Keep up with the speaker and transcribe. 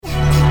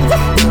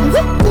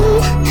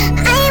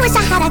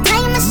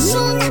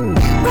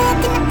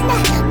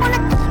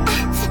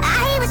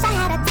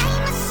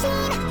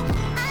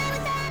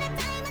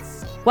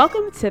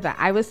Welcome to the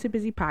I Was Too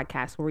Busy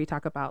podcast, where we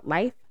talk about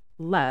life,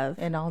 love,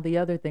 and all the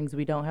other things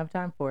we don't have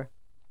time for.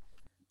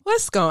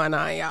 What's going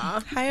on,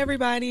 y'all? Hi,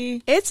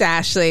 everybody. It's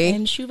Ashley.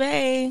 And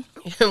Shu-Vai.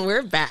 And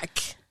we're back.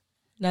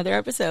 Another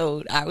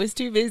episode. I was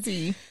too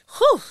busy.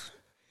 Whew.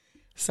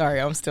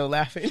 Sorry, I'm still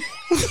laughing.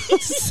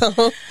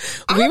 So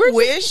I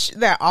wish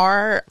that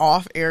our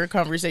off-air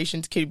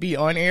conversations could be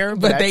on air,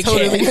 but they I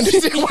totally can't.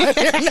 understand why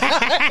they're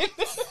not.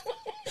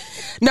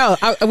 No,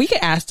 we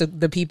could ask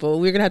the people.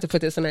 We're going to have to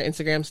put this on our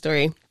Instagram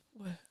story.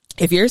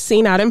 If you're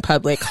seen out in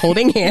public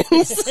holding hands,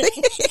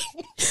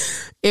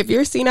 with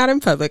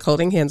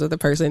a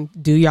person,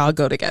 do y'all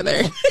go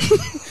together?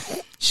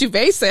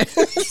 Shu-Vai says.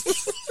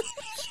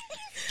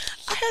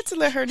 I had to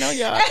let her know,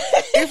 y'all.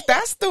 If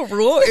that's the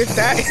rule, if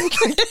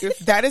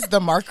that is the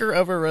marker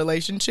of a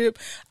relationship,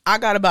 I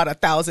got about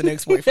 1,000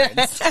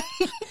 ex-boyfriends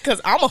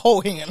because I'm a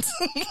hold hands,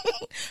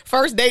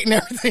 first date and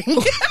everything.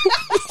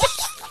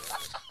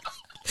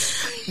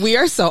 We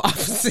are so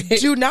opposite.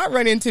 Do not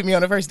run into me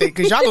on a first date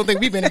because y'all don't think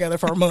we've been together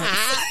for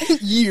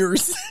months,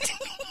 years.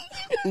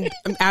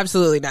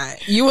 Absolutely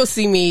not. You will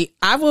see me.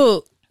 I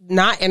will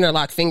not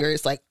interlock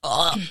fingers like,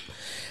 ugh.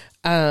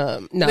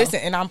 No. Listen,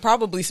 and I'm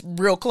probably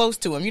real close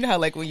to him. You know how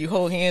like when you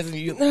hold hands and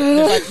you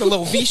like the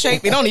little V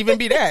shape, it don't even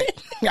be that.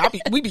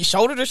 We be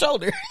shoulder to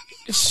shoulder.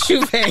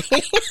 Shu-Vai.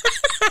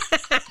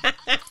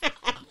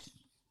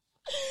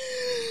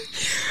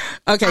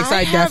 Okay, so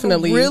I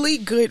definitely have really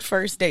good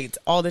first dates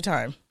all the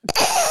time.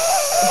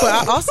 But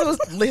I also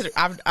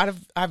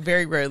I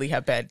very rarely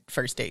have bad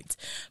first dates.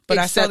 But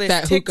Except I saw this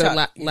that TikTok.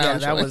 hookah Yeah,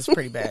 lounge that one. was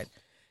pretty bad.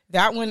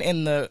 That one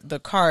in the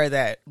car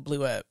that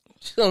blew up.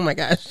 Oh my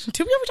gosh.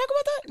 Did we ever talk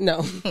about that?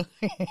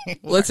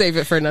 No. Let's save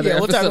it for another Yeah,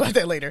 we'll episode. talk about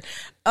that later.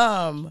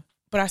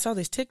 But I saw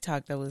this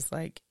TikTok that was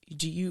like,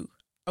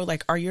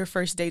 are your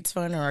first dates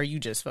fun or are you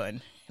just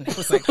fun? And I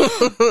was like,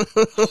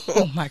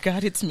 oh my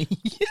God, it's me.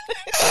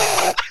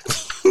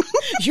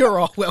 You're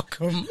all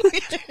welcome.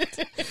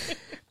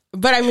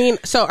 But I mean,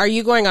 so are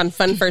you going on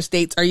fun first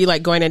dates? Are you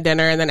like going to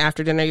dinner and then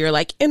after dinner you're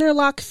like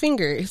interlock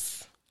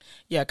fingers?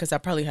 Yeah, because I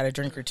probably had a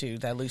drink or two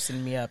that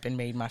loosened me up and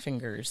made my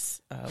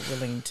fingers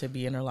willing to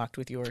be interlocked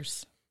with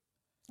yours.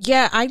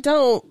 Yeah, I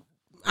don't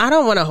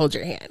want to hold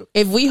your hand.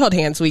 If we hold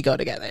hands, we go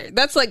together.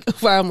 That's like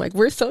why I'm like,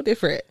 we're so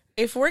different.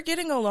 If we're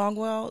getting along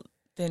well,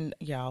 then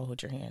yeah, I'll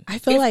hold your hand. I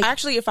feel like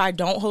actually, if I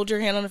don't hold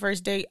your hand on the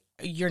first date,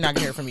 you're not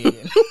gonna hear from me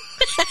again.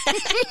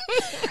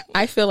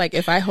 I feel like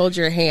if I hold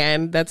your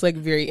hand, that's like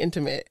very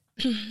intimate.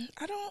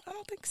 I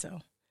don't think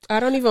so. I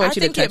don't even want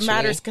you to touch me. I think it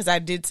matters because I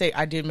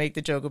did make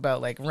the joke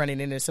about like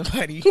running into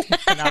somebody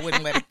and I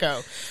wouldn't let it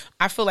go.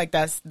 I feel like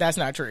that's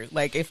not true.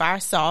 Like if I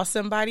saw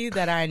somebody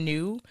that I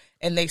knew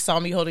and they saw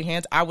me holding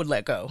hands, I would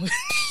let go.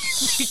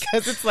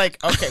 Because it's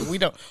like, okay, we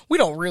don't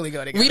really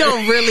go together. We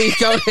don't really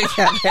go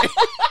together.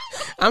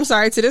 I'm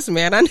sorry to this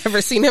man. I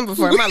never seen him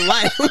before in my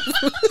life.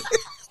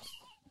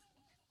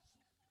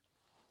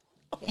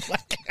 Oh my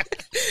God.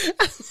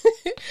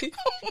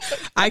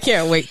 I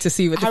can't wait to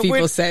see what the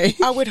people say.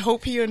 I would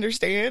hope he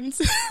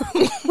understands.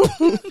 I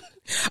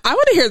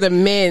want to hear the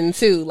men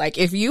too. Like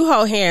if you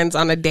hold hands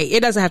on a date, it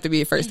doesn't have to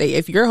be a first date.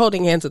 If you're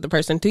holding hands with the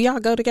person, do y'all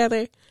go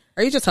together?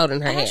 Or are you just holding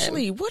her hand?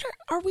 Ashley, what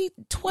are we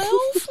 12?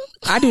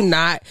 I do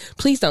not.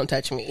 Please don't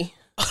touch me.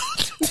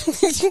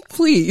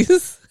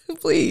 Please.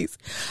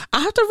 I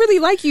have to really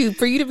like you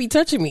for you to be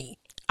touching me.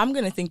 I'm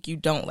going to think you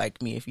don't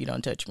like me if you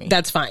don't touch me.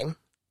 That's fine.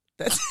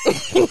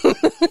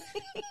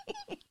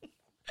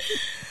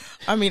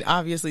 I mean,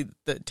 obviously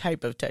the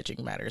type of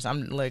touching matters.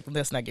 I'm like,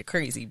 let's not get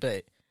crazy,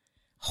 but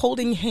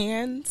holding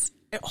hands,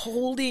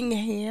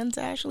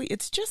 Ashley,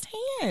 it's just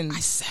hands. I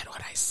said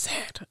what I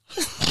said.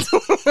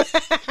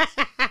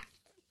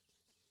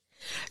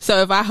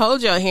 So if I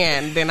hold your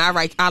hand, then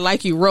I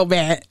like you real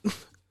bad.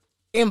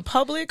 In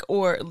public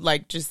or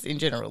like just in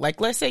general?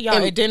 Like let's say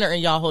y'all at dinner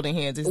and y'all holding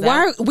hands.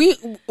 Why are we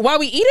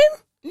eating?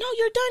 No,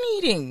 you're done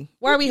eating.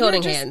 Why are we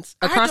holding hands?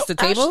 Across the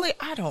table? Actually,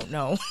 I don't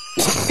know.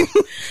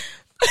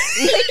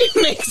 It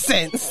makes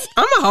sense.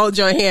 I'm going to hold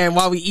your hand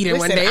while we eat it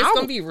one day. It's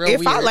going to be real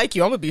weird. If I like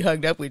you, I'm going to be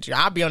hugged up with you.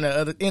 I'll be on the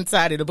other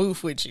inside of the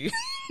booth with you.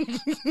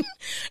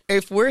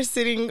 If we're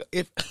sitting...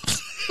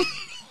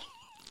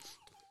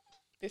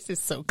 This is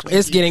so clingy.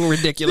 It's getting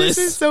ridiculous.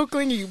 This is so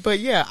clingy. But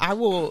yeah, I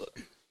will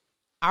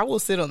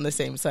sit on the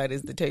same side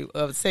as the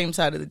table, same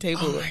side of the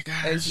table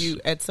as you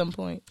at some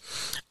point.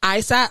 I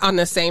sat on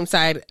the same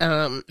side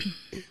on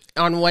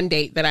one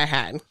date that I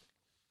had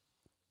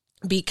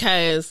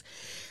because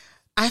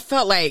I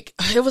felt like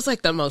it was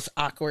like the most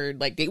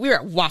awkward like date. We were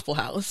at Waffle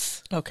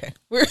House. Okay,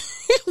 we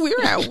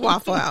were at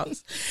Waffle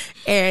House,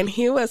 and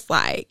he was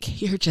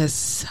like, "You're just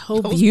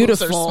so Those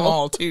beautiful." Are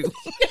small too.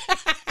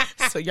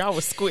 So y'all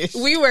was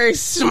squished. We were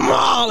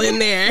small in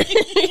there.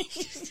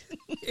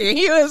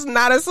 He was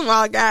not a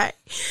small guy.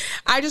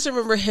 I just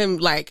remember him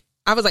like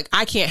I was like,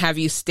 I can't have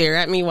you stare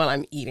at me while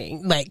I'm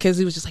eating. Like, because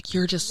he was just like,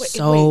 you're just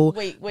so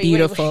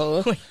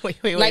beautiful. Wait.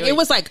 It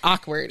was like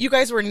awkward. You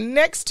guys were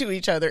next to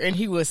each other and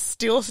he was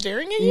still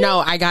staring at you? No,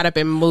 I got up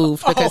and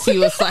moved because he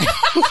was like.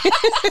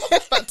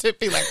 About to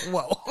be like,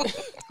 whoa.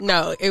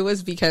 No, it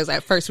was because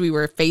at first we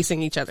were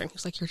facing each other and he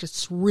was like, you're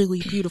just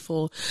really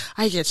beautiful.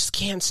 I just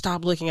can't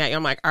stop looking at you.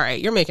 I'm like, all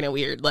right, you're making it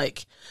weird.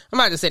 Like, I'm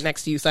about to sit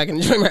next to you so I can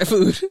enjoy my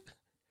food.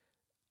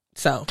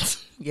 So.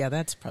 Yeah,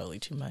 that's probably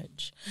too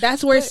much.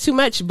 That's where it's too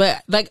much.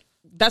 But like,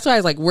 that's why I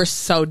was like, we're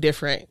so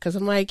different. Because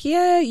I'm like,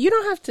 yeah, you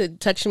don't have to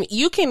touch me.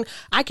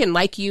 I can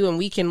like you and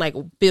we can like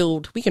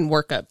we can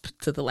work up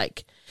to the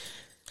like.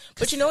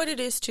 But you know what it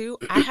is too?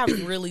 I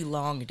have really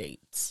long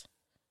dates.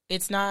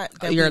 It's not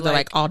that you're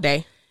like all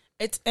day.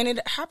 And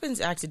it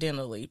happens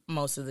accidentally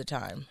most of the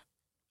time.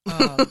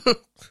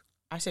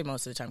 I say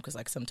most of the time because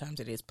like sometimes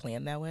it is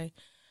planned that way.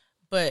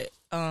 But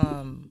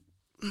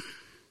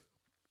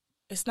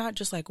it's not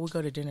just like we'll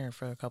go to dinner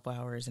for a couple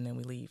hours and then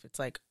we leave. It's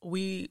like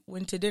we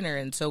went to dinner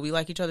and so we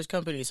like each other's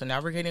company. So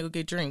now we're going to go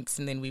get drinks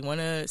and then we want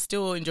to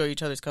still enjoy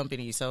each other's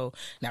company. So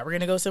now we're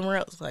going to go somewhere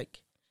else. Like,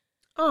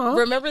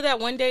 remember that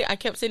one day I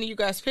kept sending you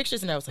guys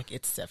pictures and I was like,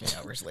 it's 7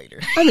 hours later.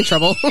 I'm in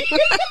trouble.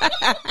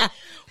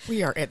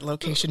 We are at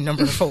location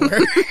number 4.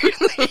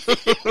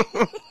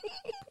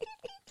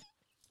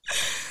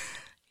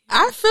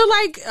 I feel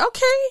like,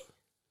 okay.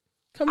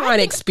 Come on,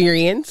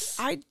 experience.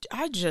 I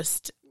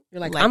just... You're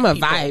like I'm a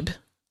vibe.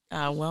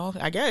 Well,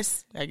 I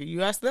guess.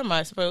 You ask them,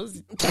 I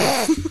suppose.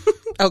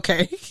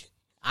 Okay.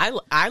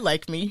 I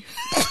like me.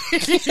 I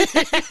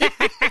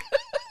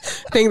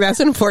think that's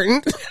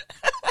important.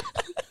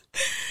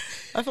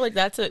 I feel like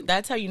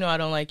that's how you know I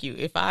don't like you.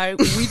 If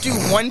we do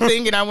one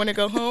thing and I want to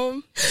go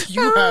home,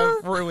 you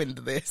have ruined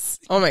this.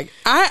 Oh my!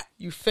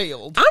 You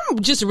failed. I'm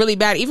just really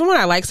bad. Even when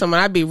I like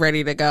someone, I'd be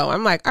ready to go.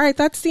 I'm like, all right,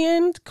 that's the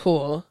end.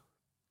 Cool.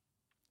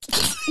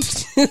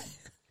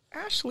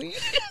 Ashley.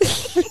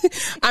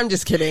 I'm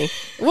just kidding.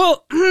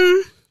 Well,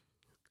 I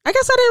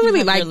guess I didn't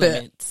really like the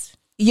limits.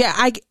 Yeah,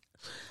 I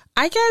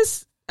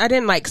guess I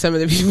didn't like some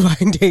of the people I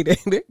dated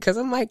because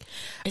I'm like,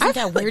 isn't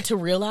that weird to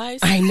realize?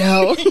 I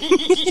know.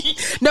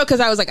 No, because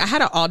I was like, I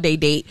had an all day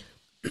date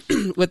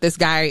with this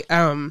guy,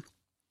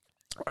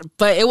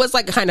 but it was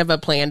like kind of a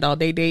planned all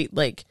day date.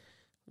 Like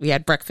we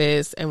had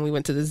breakfast and we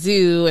went to the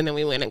zoo and then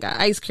we went and got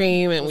ice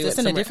cream and we went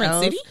in a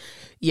different city.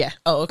 Yeah.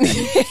 Oh,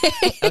 okay.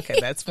 Okay,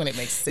 that's when it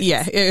makes sense.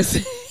 Yeah, it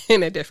was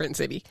in a different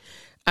city.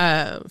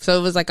 So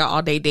it was like an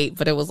all day date,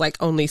 but it was like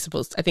only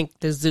I think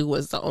the zoo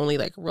was the only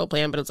like real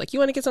plan, but it was like, you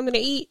want to get something to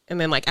eat? And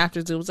then like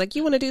after the zoo, it was like,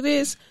 you want to do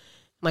this?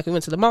 Like we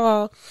went to the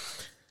mall.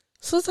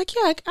 So it's like,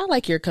 yeah, I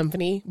like your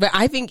company. But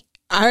I think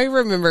I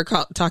remember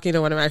talking to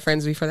one of my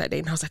friends before that date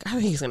and I was like, I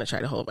think he's going to try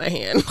to hold my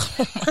hand.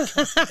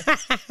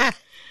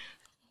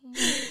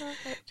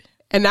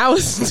 And that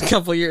was a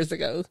couple years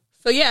ago.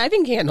 So yeah, I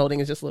think hand holding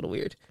is just a little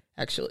weird,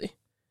 actually.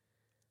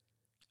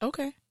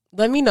 Okay.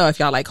 Let me know if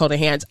y'all like holding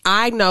hands.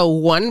 I at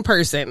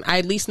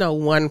least know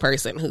one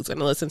person who's going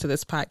to listen to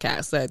this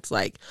podcast that's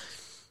like,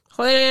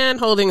 hand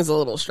holding is a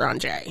little strong,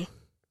 Jay.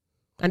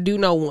 I do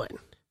know one.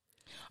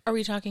 Are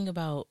we talking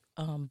about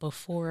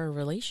before a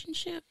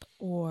relationship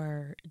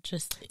or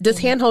just... Does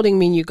hand holding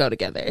mean you go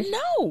together?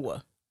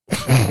 No.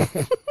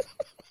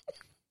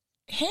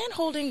 Hand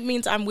holding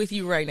means I'm with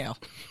you right now.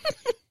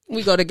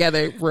 We go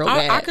together real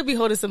bad. I could be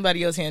holding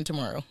somebody else's hand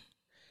tomorrow.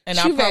 And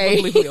I Shu-Vai.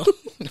 probably will.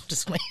 No,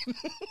 just playing.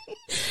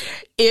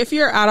 If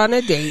you're out on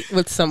a date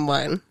with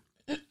someone,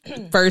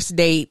 first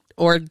date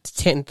or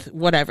 10th,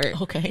 whatever.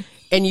 Okay.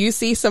 And you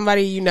see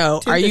somebody you know,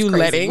 are you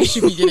letting... We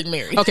should be getting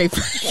married. Okay.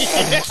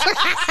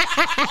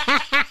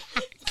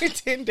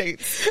 10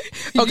 dates.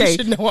 Okay. You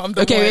should know I'm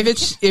the okay, one.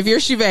 if you're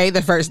Shu-Vai,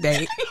 the first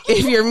date.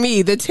 If you're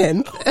me, the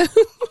 10th.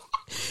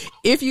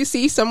 If you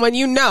see someone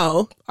you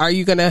know, are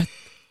you going to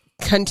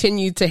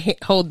continue to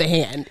hold the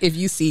hand if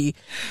you see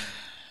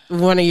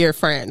one of your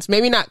friends?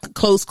 Maybe not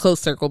close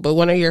circle, but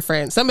one of your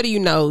friends, somebody you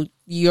know,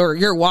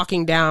 you're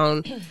walking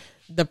down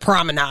the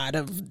promenade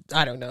of,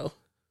 I don't know,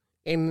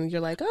 and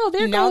you're like, oh,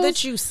 there now goes,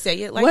 that you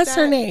say it like what's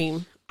that, her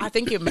name? I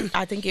think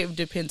it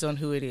depends on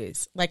who it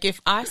is. Like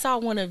if I saw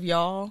one of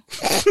y'all,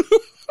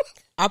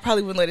 I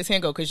probably wouldn't let his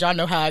hand go because y'all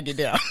know how I get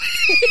down.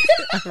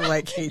 I'm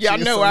like, y'all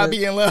know I'll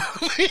be in love.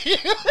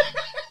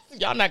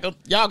 Y'all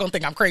gonna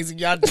think I'm crazy.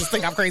 Y'all just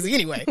think I'm crazy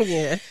anyway.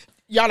 Yeah.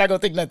 Y'all not gonna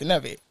think nothing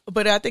of it.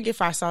 But I think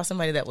if I saw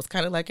somebody that was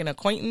kind of like an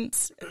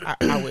acquaintance,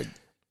 I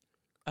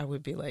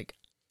would be like,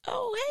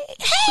 oh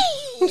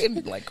hey,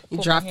 and like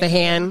drop the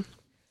hand.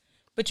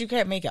 But you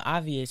can't make it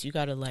obvious. You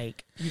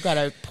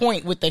gotta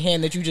point with the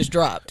hand that you just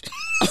dropped,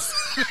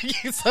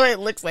 so it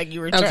looks like you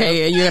were trying.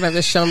 Okay, you're gonna have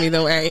to show me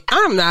the way.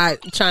 I'm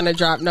not trying to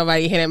drop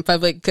nobody hand in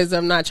public because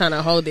I'm not trying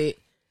to hold it.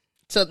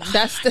 So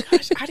that's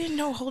Gosh, I didn't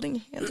know holding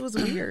hands was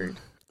weird.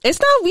 It's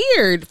not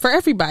weird for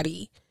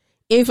everybody.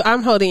 If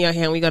I'm holding your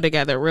hand, we go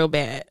together real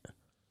bad.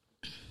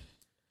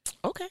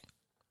 Okay.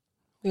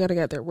 We go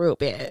together real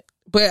bad.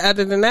 But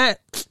other than that,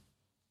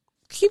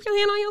 keep your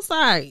hand on your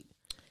side.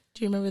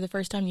 Do you remember the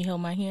first time you held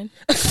my hand?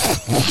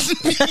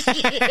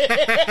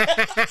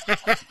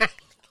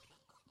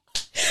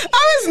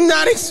 was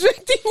not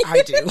expecting you.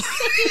 I do.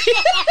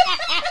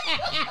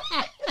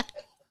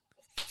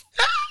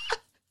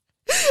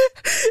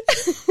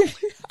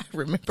 I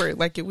remember it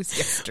like it was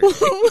yesterday.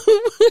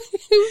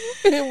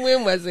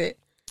 When was it?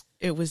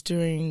 It was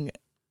during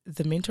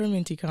the Mentor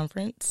Mentee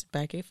conference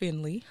back at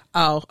Finley.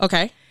 Oh,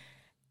 okay.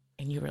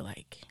 And you were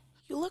like,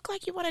 you look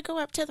like you want to go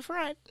up to the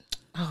front.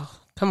 Oh,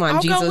 come on,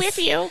 I'll Jesus. go with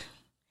you.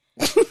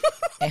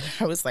 And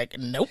I was like,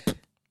 nope.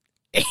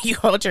 And you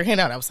held your hand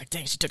out. I was like,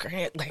 dang, she took her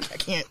hand. Like, I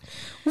can't.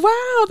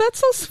 Wow, that's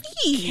so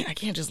sweet. I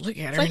can't just look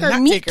at her Like and our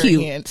not meet take her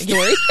cute hand.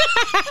 story.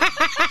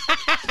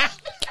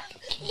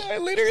 No,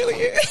 it literally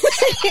is.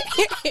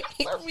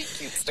 Our meet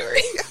cute story.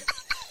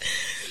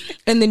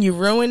 And then you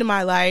ruined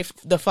my life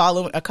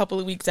a couple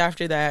of weeks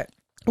after that.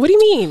 What do you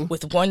mean?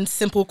 With one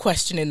simple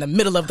question in the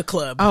middle of the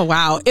club. Oh,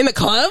 wow. In the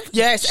club?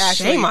 Yes,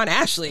 Ashley. Shame on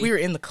Ashley. We were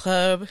in the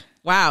club.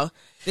 Wow.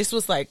 This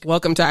was like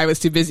Welcome to I Was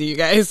Too Busy, you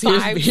guys.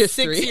 Here's the 6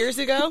 history. years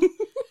ago.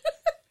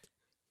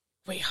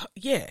 Wait,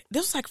 yeah.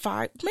 This was like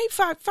five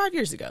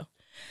years ago.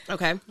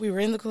 Okay. We were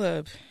in the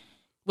club.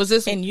 Was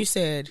this? And you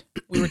said,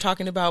 we were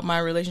talking about my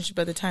relationship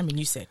at the time, and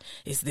you said,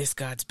 is this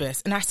God's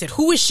best? And I said,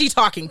 who is she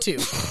talking to?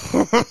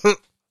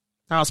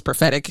 That was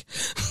prophetic.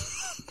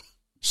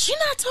 She's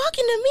not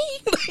talking to me.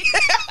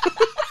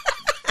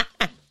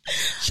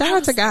 Shout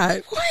out to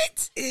God.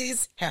 What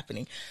is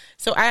happening?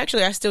 So I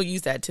still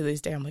use that to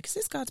this day. I'm like, is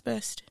this God's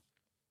best?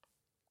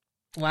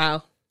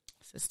 Wow.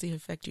 Is this the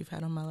effect you've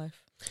had on my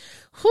life?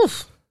 Whew.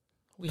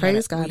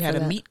 Praise God We had for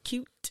a that. meet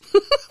cute.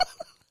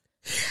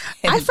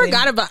 I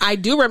forgot about, I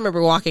do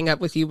remember walking up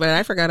with you, but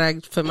I forgot I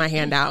put my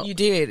hand out. You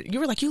did. You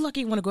were like, you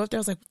lucky you want to go up there.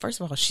 I was like,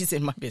 first of all, she's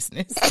in my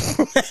business.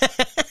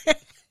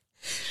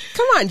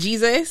 Come on,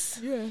 Jesus.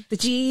 Yeah. The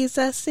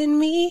Jesus in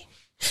me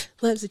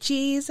loves the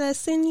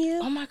Jesus in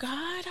you. Oh my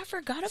God, I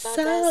forgot about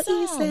So that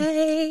song.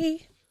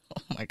 easy.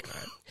 Oh my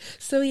God.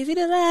 So easy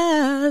to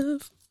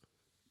love.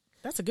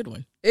 That's a good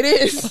one. It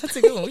is. That's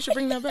a good one. We should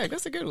bring that back.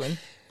 That's a good one.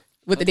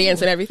 With the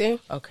dance and everything?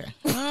 Okay.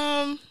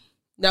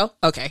 No?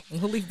 Okay.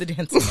 We'll leave the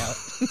dancing out.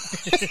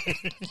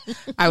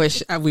 I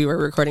wish we were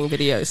recording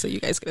videos so you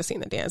guys could have seen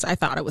the dance. I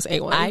thought it was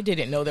A1. I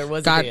didn't know there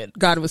was a dance.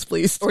 God was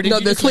pleased. Or did you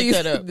just make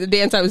that up? The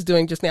dance I was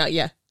doing just now.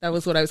 Yeah. That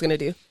was what I was going to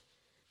do.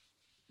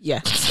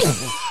 Yeah.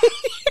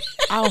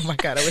 Oh my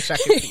God, I wish I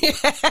could see it.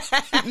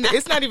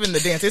 It's not even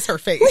the dance, it's her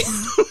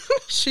face.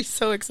 She's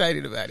so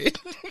excited about it.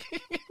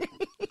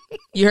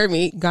 You heard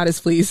me. God is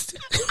pleased.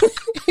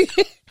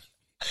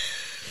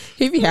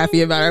 He'd be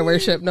happy about our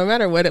worship, no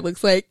matter what it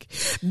looks like.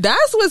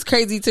 That's what's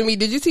crazy to me.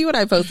 Did you see what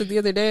I posted the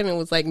other day? And it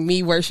was like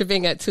me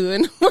worshiping at 2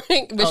 in the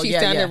morning, but she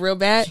sounded real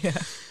bad. Yeah.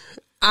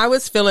 I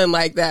was feeling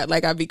like that.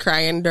 Like I'd be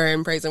crying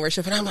during praise and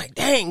worship. And I'm like,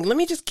 dang, let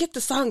me just get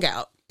the song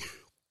out.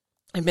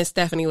 And Miss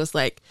Stephanie was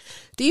like,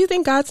 do you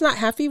think God's not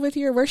happy with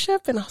your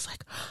worship? And I was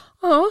like,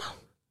 oh.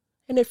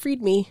 And it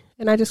freed me.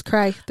 And I just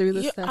cry through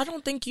this stuff. I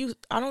don't think you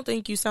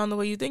sound the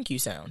way you think you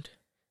sound.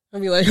 I'd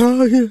be like,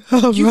 oh, yeah.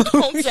 Oh, You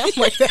don't sound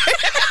like that.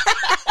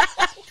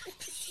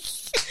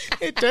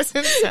 It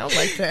doesn't sound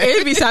like that.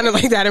 It'd be sounding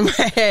like that in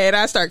my head.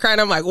 I start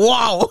crying. I'm like,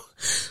 wow.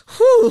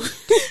 Whew.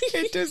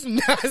 It does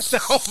not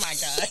sound. Oh my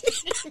God.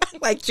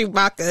 Like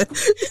Chewbacca.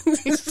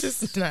 It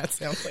does not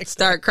sound like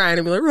Start crying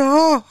and be like,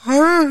 oh,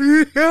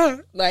 yeah.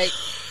 Like,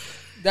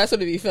 that's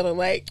what it be feeling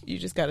like. You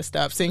just got to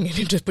stop singing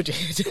and just put your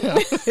head down.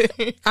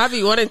 I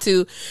be wanting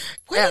to.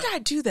 Where did I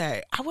do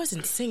that? I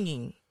wasn't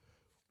singing.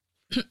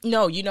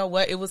 No, you know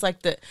what? It was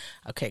like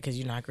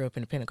because I grew up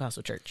in a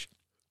Pentecostal church.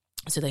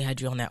 So they had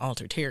you on that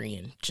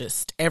altartarian,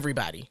 just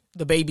everybody,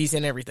 the babies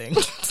and everything.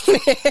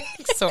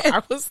 So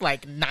I was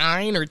like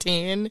 9 or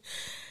 10.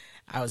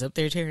 I was up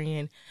there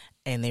tarrying,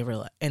 and they were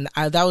like,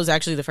 that was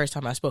actually the first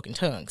time I spoke in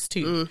tongues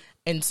too.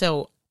 And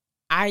so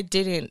I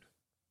didn't.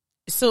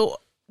 So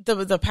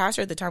the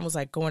pastor at the time was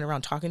like going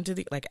around talking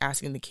to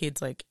asking the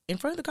kids like in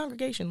front of the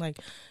congregation, like,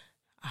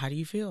 how do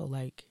you feel?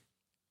 Like,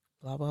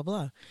 blah, blah,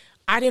 blah.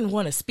 I didn't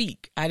want to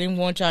speak. I didn't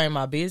want y'all in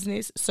my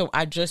business. So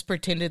I just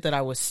pretended that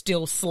I was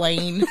still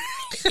slain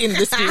in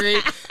the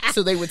spirit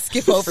so they would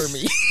skip over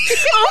me.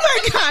 Oh my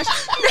gosh.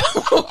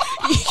 No.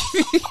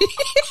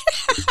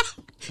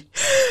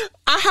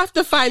 I have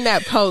to find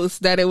that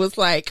post that it was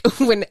like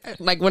when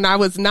I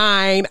was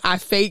 9, I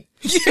faked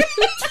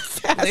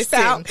passed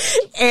out,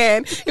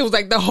 and it was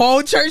like the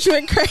whole church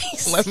went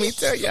crazy. Let me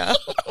tell y'all.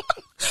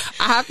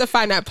 I have to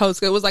find that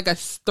post. It was like a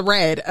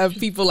thread of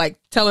people like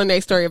telling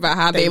their story about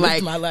how they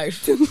like my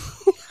life.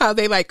 how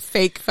they like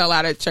fake fell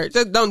out of church.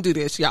 Don't do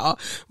this, y'all.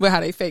 But how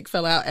they fake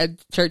fell out at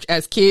church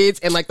as kids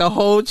and like the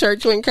whole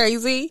church went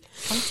crazy.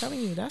 I'm telling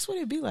you, that's what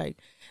it'd be like.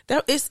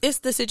 That it's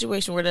the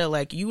situation where they're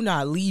like, you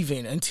not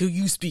leaving until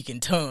you speak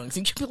in tongues.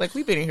 And you be like,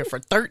 we've been in here for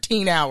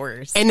 13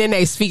 hours. And then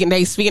they speaking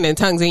in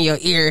tongues in your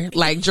ear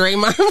like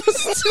Draymond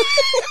was doing.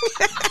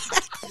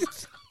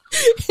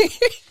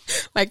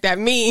 Like that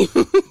meme.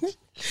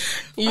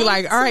 You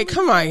like, all right,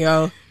 come on,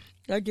 yo.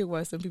 I get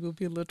why some people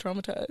be a little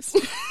traumatized.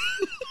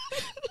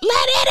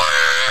 Let it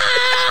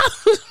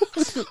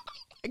out.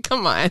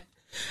 Come on.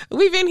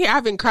 We've been here.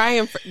 I've been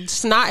crying.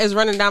 Snot is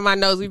running down my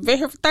nose. We've been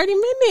here for 30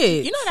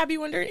 minutes. You know what I'd be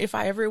wondering? If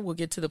I ever will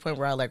get to the point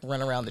where I like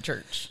run around the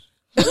church.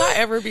 Will I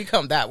ever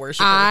become that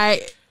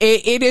worshiper?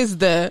 It is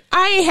the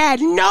I ain't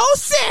had no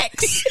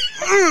sex.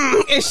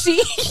 And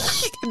she,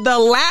 the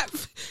lap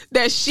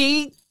that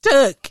she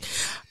took.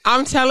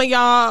 I'm telling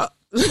y'all,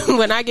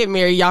 when I get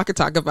married, y'all can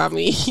talk about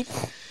me.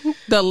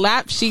 The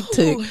lap she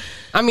took.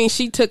 I mean,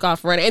 she took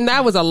off running, and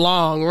that was a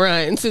long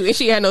run too. And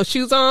she had no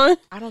shoes on.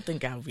 I don't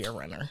think I would be a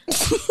runner.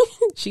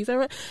 She's a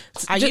runner.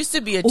 I used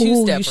to be a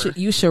two-stepper.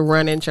 You should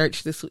run in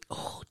church this week.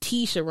 Oh,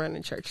 T should run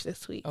in church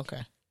this week.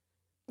 Okay.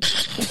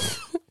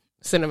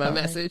 Send him a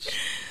message.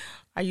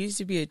 I used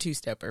to be a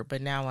two-stepper,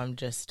 but now I'm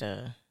just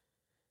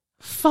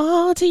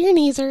fall to your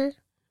knees, or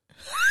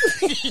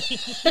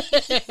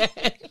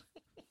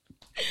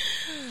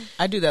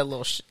I do that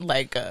little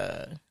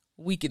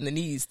weaken the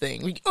knees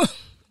thing.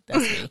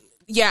 That's me.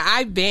 Yeah,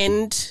 I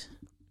bend,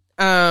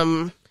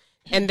 and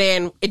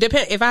then it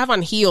depends. If I have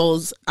on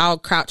heels, I'll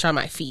crouch on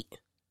my feet.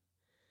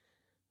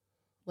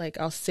 Like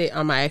I'll sit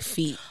on my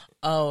feet.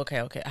 Oh,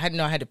 okay. I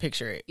had to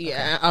picture it.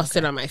 Yeah, okay. I'll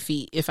sit on my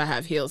feet. If I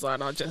have heels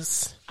on, I'll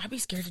just. I'd be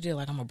scared to do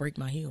like I'm gonna break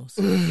my heels.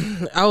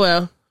 Oh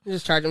well,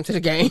 just charge them to the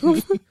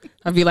game.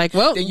 I'll be like,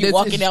 well, then you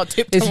walking out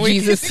tiptoeing.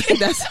 It's Jesus.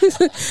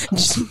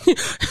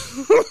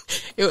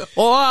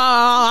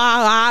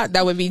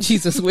 That would be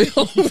Jesus' will.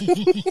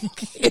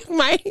 If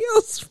my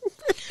heels.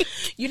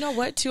 You know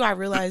what? Too, I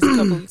realized a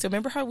couple weeks.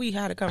 Remember how we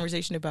had a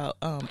conversation about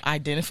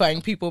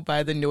identifying people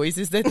by the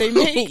noises that they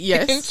make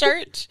yes. in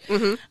church?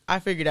 Mm-hmm. I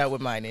figured out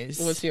what mine is.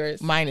 What's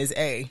yours? Mine is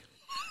A.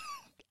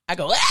 I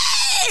go,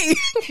 hey!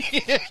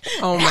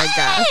 Oh my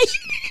gosh.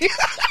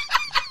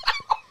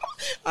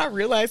 I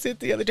realized it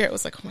the other day. I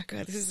was like, oh my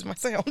God, this is my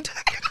sound.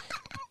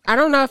 I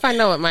don't know if I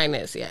know what mine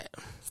is yet.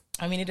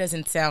 I mean, it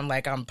doesn't sound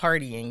like I'm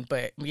partying,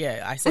 but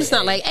yeah, I say it's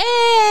not like, hey!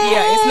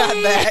 Yeah, it's not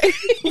that.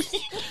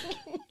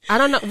 I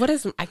don't know. What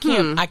is... I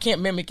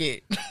can't mimic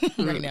it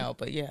right now,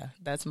 but yeah,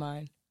 that's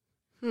mine.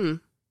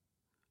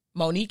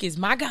 Monique is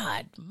my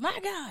God, my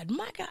God,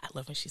 my God. I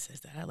love when she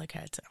says that. I like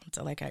how it sounds.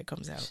 I like how it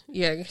comes out.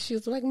 Yeah,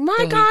 she's like,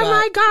 my God,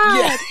 my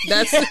God.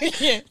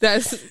 Yeah.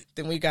 That's...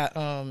 Then we got,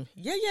 yeah.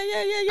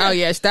 Oh,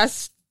 yes,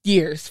 that's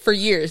years. For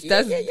years.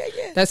 Yeah.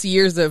 That's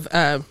years of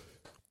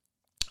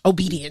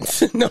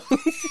obedience. No.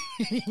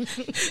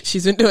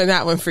 She's been doing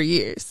that one for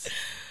years.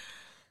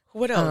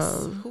 What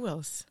else? Who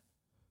else?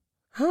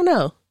 I don't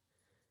know.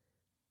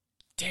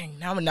 Dang,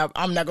 now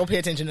I'm not gonna pay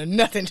attention to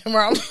nothing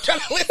tomorrow. I'm trying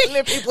to listen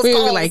to people's We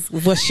calls. were like,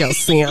 what's your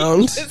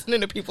sound?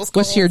 Listening to people's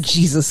calls. What's your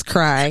Jesus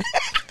cry?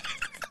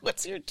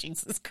 What's your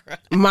Jesus cry?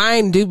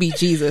 Mine do be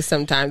Jesus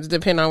sometimes,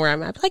 depending on where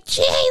I'm at. Like,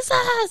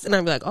 Jesus! And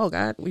I'm like, oh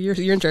God, you're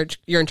in church.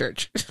 You're in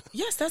church.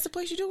 Yes, that's the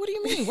place you do. What do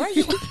you mean? Why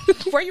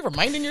are you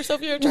reminding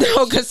yourself you're in church?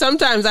 No, because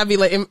sometimes I'd be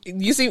like,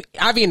 you see,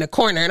 I'd be in the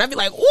corner and I'd be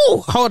like, ooh,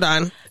 hold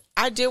on.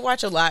 I did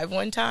watch a live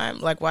one time,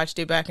 like watched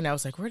it back, and I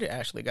was like, where did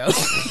Ashley go?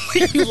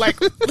 you like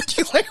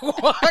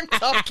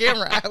walked off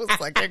camera. I was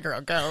like, that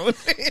girl go.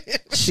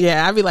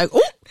 Yeah, I'd be like,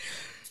 ooh.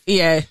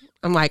 Yeah.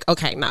 I'm like,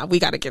 okay, nah, we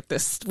got to get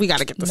this. We got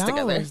to get this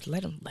together.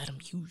 Let him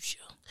use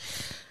you.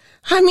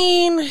 I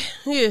mean,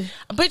 yeah.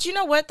 But you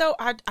know what though?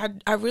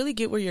 I really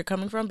get where you're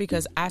coming from,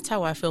 because that's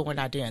how I feel when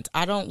I dance.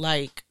 I don't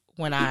like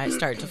when I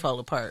start to fall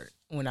apart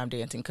when I'm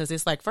dancing, because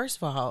it's like, first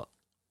of all,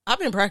 I've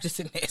been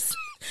practicing this.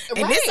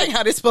 And this ain't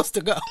how this supposed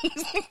to go.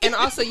 And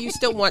also, you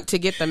still want to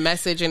get the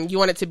message and you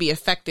want it to be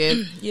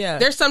effective. Yeah.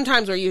 There's some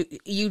times where you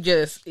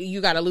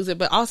got to lose it.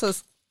 But also,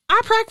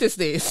 I practice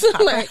this.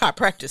 I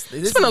practice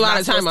this. Spend a lot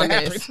of time on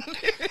this.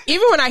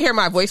 Even when I hear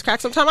my voice crack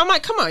sometimes, I'm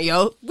like, come on,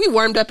 yo. We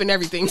warmed up and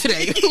everything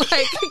today.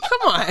 Like,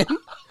 come on.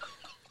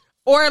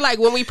 Or like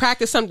when we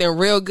practice something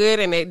real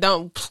good and it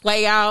don't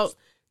play out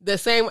the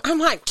same. I'm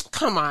like,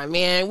 come on,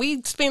 man.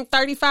 We spent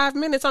 35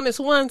 minutes on this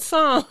one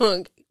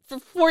song.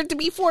 For it to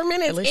be 4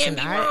 minutes. Listen,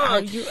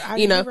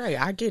 you're right.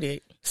 I get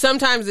it.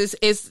 Sometimes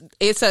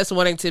it's us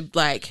wanting to,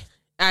 like,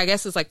 I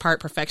guess it's like part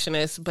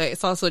perfectionist, but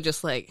it's also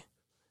just like,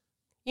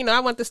 I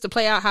want this to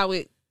play out how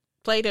it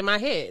played in my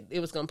head.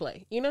 It was gonna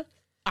play,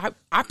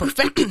 I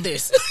perfected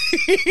this.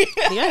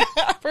 Yeah,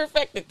 I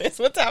perfected this.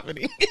 What's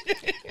happening?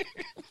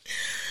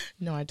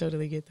 No, I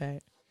totally get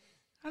that.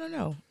 I don't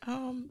know.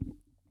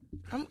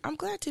 I'm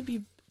glad to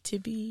be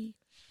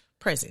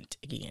present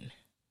again.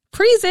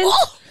 Present.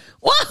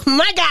 Oh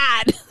my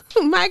God.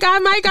 My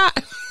God.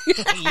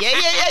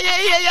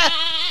 Yeah.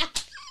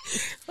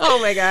 Oh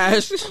my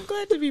gosh. I'm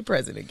glad to be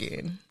present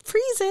again.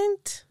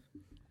 Present.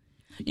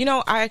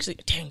 I actually,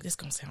 dang, this is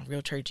going to sound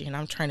real churchy, and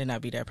I'm trying to not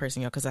be that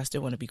person, y'all, because I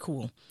still want to be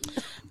cool.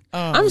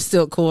 I'm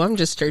still cool. I'm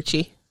just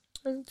churchy.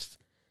 I'm just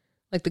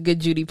like the Good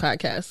Judy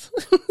podcast.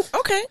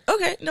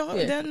 Okay.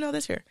 No,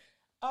 that's fair.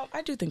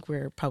 I do think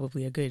we're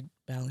probably a good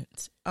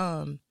balance.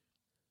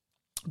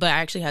 But I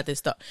actually had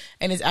this thought,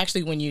 and it's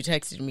actually when you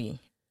texted me,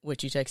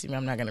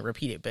 I'm not going to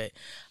repeat it, but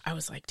I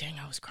was like, dang,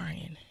 I was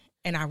crying.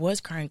 And I was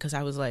crying because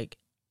I was like,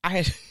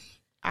 I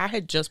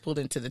had just pulled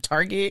into the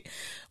Target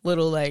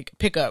little like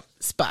pickup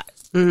spot.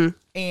 Mm-hmm.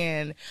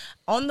 And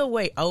on the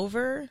way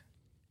over,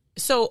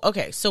 So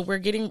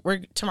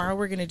tomorrow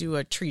we're gonna do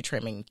a tree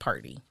trimming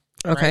party.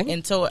 Okay. Right?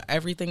 And so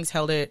everything's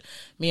held at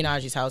me and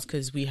Aji's house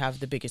because we have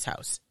the biggest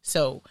house.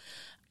 So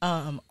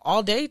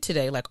all day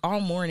today, like all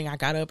morning, I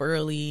got up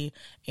early,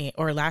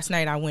 or last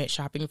night I went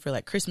shopping for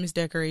like Christmas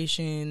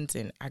decorations,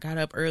 and I got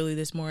up early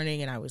this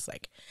morning and I was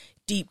like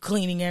deep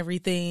cleaning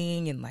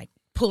everything and like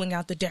pulling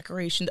out the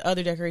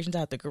other decorations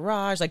out the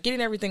garage, like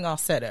getting everything all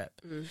set up.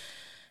 Mm.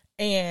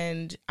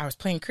 And I was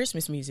playing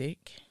Christmas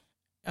music,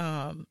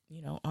 on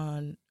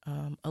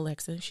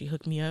Alexa. She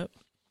hooked me up,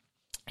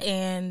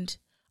 and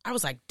I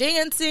was like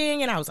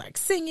dancing and I was like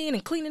singing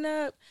and cleaning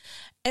up.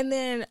 And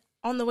then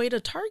on the way to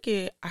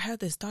Target, I had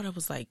this thought. I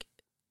was like,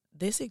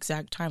 this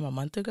exact time a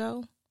month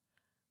ago,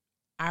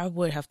 I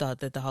would have thought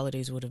that the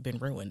holidays would have been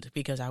ruined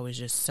because I was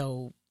just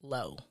so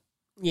low.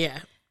 Yeah.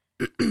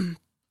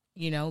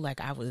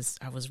 Like I was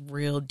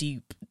real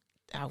deep.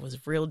 I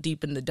was real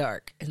deep in the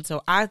dark. And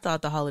so I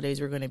thought the holidays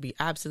were going to be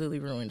absolutely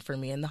ruined for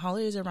me. And the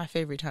holidays are my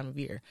favorite time of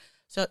year.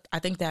 So I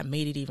think that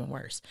made it even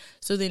worse.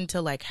 So then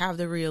to like have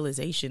the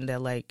realization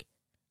that like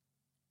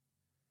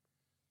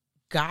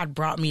God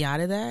brought me out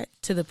of that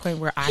to the point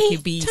where I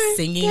could be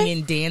singing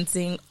and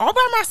dancing all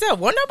by myself.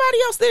 Wasn't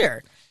nobody else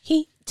there.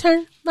 He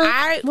turned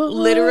I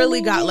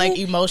literally got like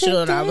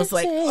emotional and I was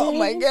like, oh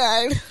my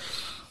God.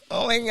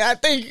 Oh my God.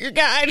 Thank you,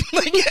 God.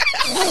 Like,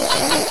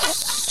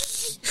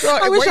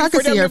 I wish I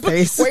could see your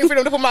face. Waiting for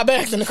them to put my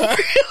bags in the car.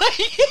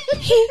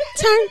 He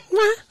turned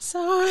my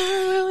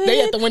soul.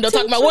 They at the window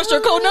talking about what's your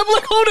code, and I'm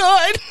like, hold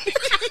on.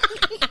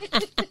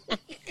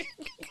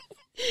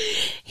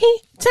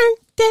 He turned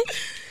it.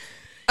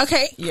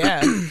 Okay.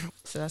 Yeah.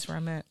 So that's where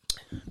I'm at.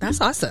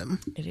 That's awesome.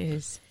 It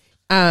is.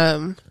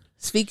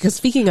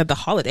 Speaking of the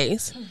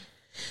holidays,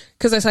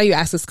 because I saw you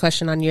ask this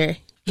question on your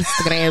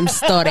Instagram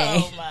story.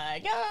 Oh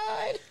my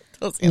God.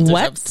 Those answers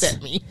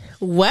upset me.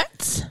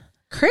 What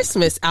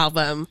Christmas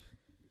album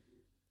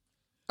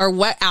or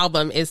what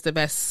album is the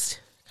best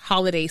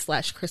holiday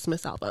 /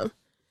 Christmas album?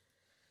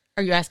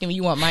 Are you asking me?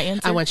 You want my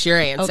answer? I want your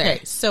answer.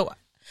 Okay. So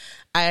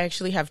I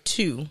actually have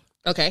two.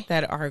 Okay.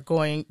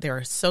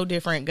 They're so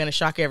different, gonna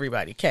shock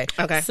everybody.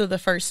 Okay. So the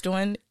first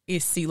one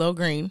is CeeLo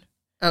Green.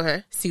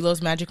 Okay.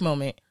 CeeLo's Magic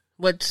Moment.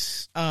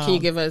 Can you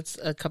give us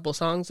a couple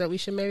songs that we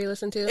should maybe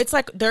listen to? It's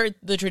like they're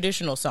the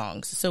traditional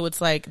songs. So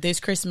it's like This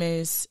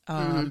Christmas,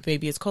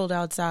 Baby It's Cold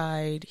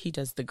Outside. He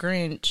does The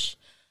Grinch,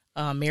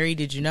 Mary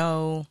Did You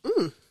Know?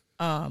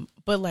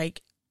 But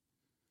like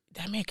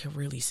that man can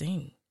really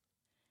sing.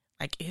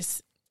 Like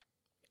it's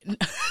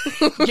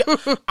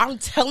I'm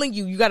telling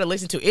you, you got to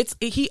listen to it.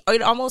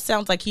 It almost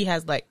sounds like he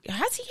has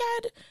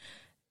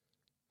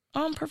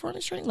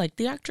performance training, like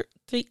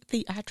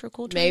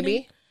theatrical training.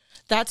 Maybe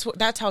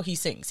that's how he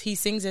sings. He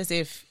sings as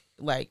if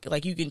like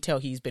you can tell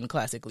he's been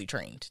classically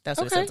trained. That's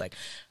what it sounds like.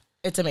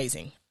 It's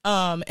amazing.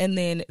 And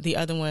then the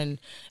other one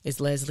is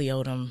Leslie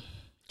Odom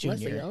Jr.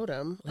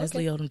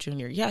 Leslie Odom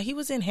Jr. Yeah, he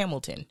was in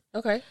Hamilton.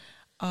 Okay.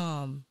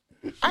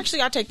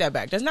 Actually, I take that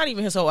back. That's not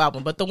even his whole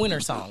album, but the winter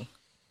song.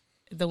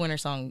 The winter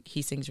song,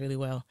 he sings really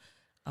well.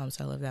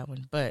 So I love that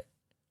one. But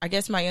I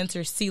guess my answer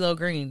is CeeLo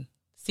Green.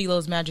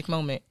 CeeLo's Magic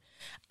Moment.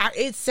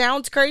 It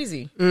sounds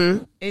crazy.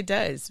 Mm. It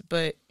does,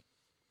 but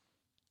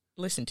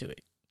listen to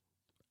it.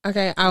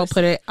 Okay, I'll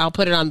put it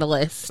on the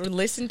list.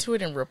 Listen to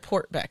it and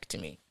report back to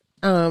me.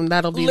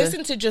 That'll be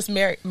listen to just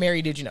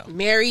Mary Did You Know?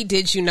 Mary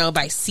Did You Know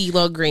by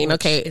CeeLo Green. Which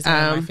okay, is one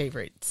of my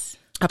favorites.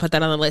 I'll put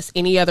that on the list.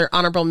 Any other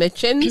honorable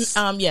mentions?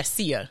 Yes,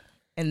 Sia.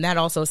 And that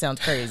also sounds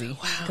crazy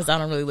because I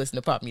don't really listen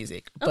to pop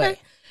music. But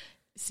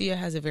Sia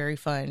has a very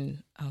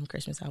fun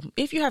Christmas album.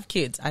 If you have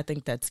kids, I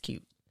think that's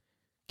cute.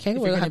 Okay,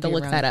 we'll have to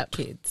look that up.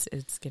 Kids,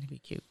 it's going to be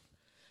cute.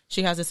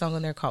 She has a song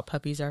on there called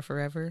Puppies Are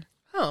Forever.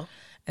 Oh.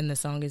 And the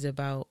song is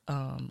about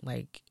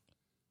like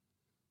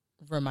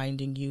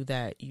reminding you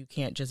that you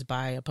can't just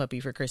buy a puppy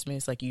for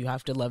Christmas. Like you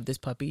have to love this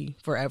puppy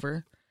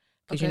forever.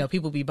 Because,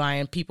 people be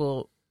buying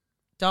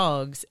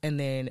dogs, and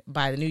then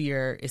by the new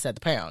year it's at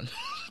the pound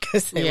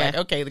because they're like,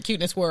 okay, the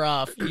cuteness wore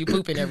off, you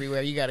pooping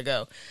everywhere, you gotta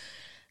go.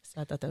 So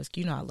I thought that was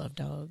cute. I love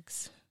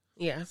dogs.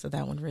 Yeah, so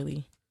that one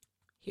really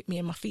hit me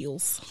in my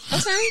feels.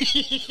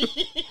 Okay.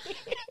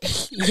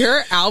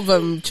 Your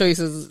album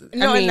choices,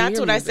 and that's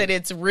what music. I said.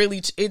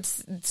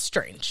 It's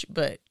strange,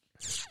 but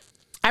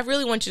I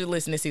really want you to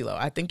listen to CeeLo.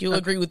 I think you'll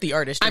agree with the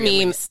artist.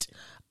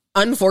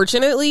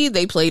 Unfortunately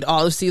they played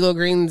all of CeeLo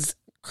Green's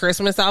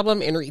Christmas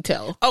album in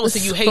retail. Oh, so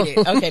you hate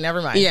it. Okay,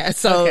 never mind. Yeah,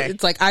 so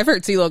it's like I've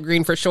heard CeeLo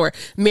Green for sure.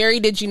 Mary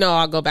Did You Know?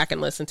 I'll go back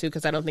and listen to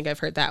because I don't think I've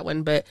heard that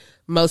one, but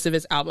most of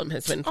his album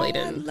has been played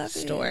in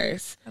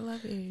stores. I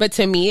love it. But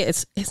to me,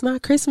 it's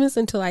not Christmas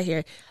until I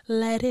hear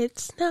 "Let It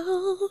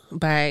Snow"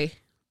 by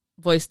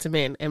Boyz II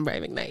Men and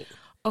Brian McKnight.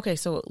 Okay,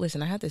 so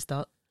listen, I had this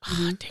thought.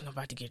 Dang, I'm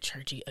about to get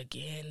churchy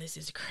again. This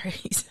is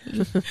crazy.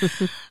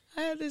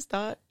 I had this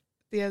thought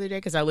the other day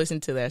because I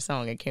listened to that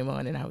song. It came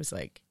on and I was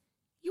like,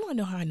 you want to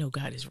know how I know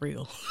God is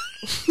real?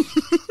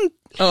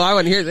 Oh, I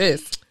want to hear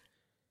this.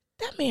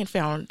 That man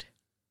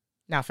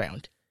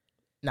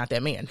not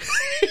that man.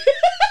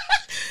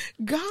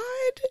 God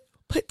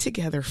put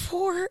together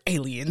 4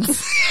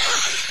 aliens.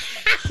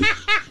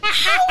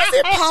 How is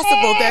it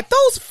possible that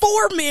those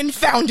 4 men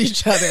found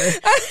each other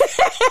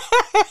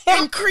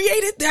and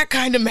created that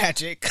kind of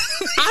magic?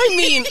 I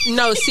mean,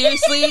 no,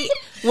 seriously.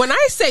 When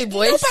I say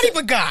boys, nobody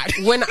but God.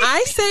 When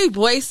I say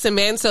Boyz II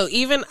Men, so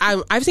even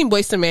I've seen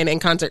Boyz II Men in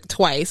concert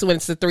twice when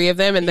it's the 3 of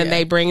them, and then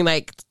they bring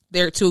like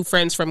their 2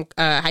 friends from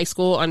high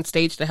school on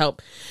stage to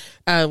help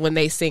when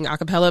they sing a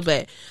cappella.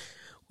 But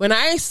when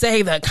I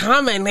say the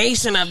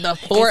combination of the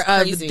 4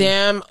 of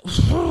them,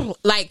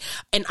 like,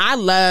 and I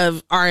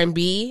love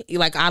R&B,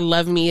 like I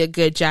love me a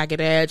good Jagged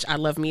Edge, I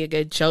love me a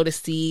good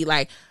Jodeci,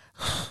 like,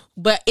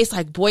 but it's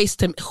like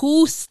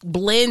who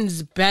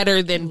blends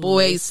better than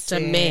Boyz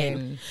II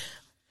Men?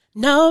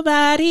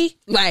 Nobody.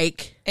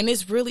 Like, and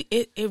it's really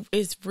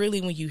it's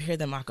really when you hear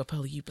them a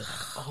cappella, you be like,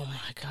 oh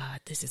my God,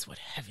 this is what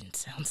heaven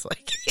sounds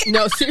like.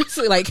 No,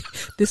 seriously, like,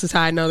 this is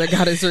how I know that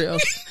God is real.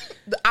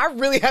 I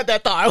really had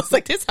that thought. I was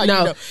like, this is how you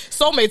know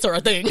soulmates are a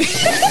thing.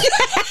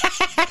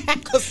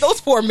 Because those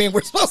 4 men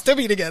were supposed to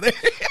be together.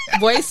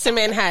 Boyz II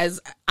Men has,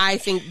 I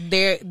think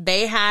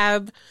they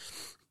have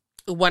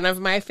one of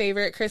my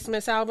favorite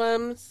Christmas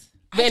albums.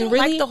 Then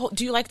really,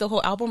 do you like the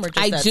whole album or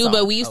just I that do, song?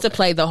 but we used to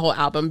play the whole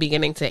album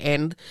beginning to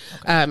end,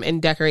 and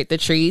decorate the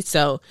tree.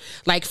 So,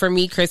 like, for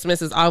me,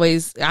 Christmas is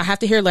always, I have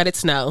to hear Let It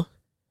Snow.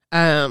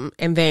 And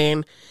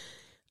then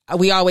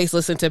we always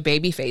listen to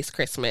Babyface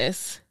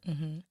Christmas.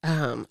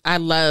 Mm-hmm. I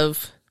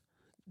love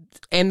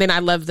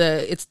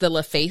it's the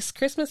LaFace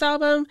Christmas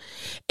album.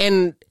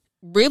 And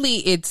really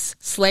it's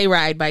Sleigh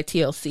Ride by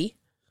TLC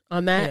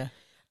on that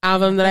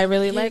album that I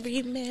really like.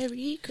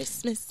 Merry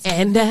Christmas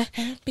and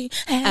happy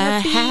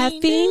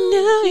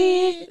New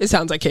Year. It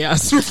sounds like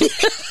chaos.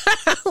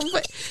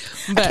 but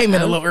I came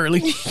in a little early.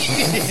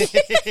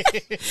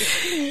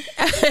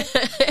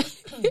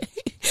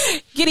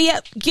 Giddy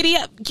up,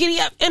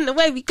 and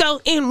away we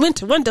go in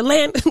Winter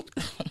Wonderland.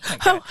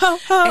 Ho, ho,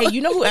 ho. Hey, you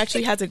know who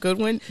actually has a good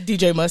one?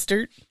 DJ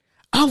Mustard.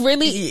 Oh,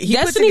 really? He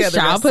Destiny's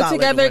Child put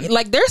together. One.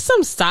 Like, there's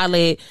some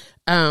solid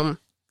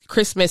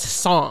Christmas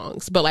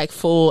songs, but like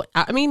full.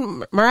 I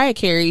mean, Mariah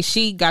Carey,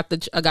 she got a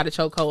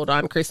chokehold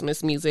on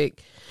Christmas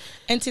music.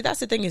 And see,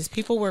 that's the thing is,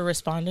 people were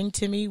responding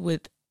to me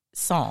with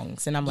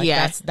songs, and I'm like,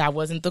 that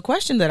wasn't the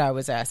question that I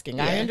was asking.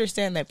 I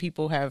understand that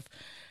people have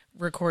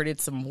recorded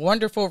some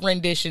wonderful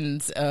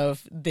renditions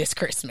of This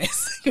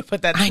Christmas,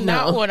 but that's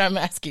not what I'm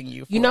asking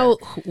you for. You know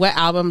what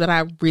album that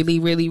I really,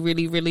 really,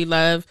 really, really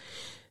love?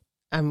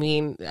 I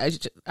mean,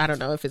 I don't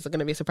know if it's going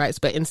to be a surprise,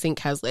 but NSYNC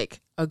has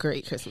like a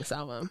great Christmas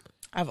album.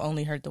 I've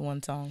only heard the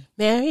one song.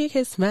 Merry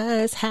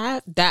Christmas.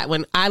 That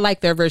one. I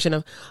like their version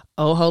of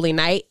Oh Holy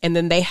Night. And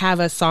then they have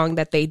a song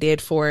that they did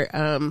for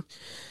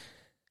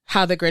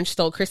How the Grinch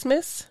Stole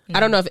Christmas. Mm-hmm. I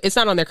don't know if it's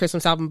not on their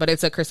Christmas album, but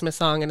it's a Christmas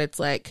song. And it's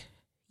like,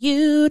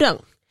 you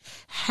don't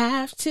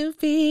have to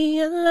be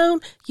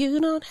alone.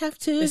 You don't have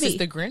to This be. is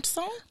the Grinch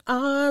song?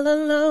 All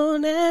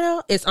alone at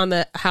all. It's on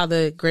the How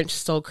the Grinch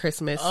Stole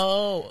Christmas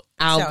album.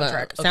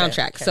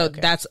 Soundtrack.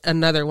 Okay, that's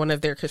another one of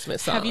their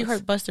Christmas songs. Have you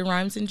heard Busta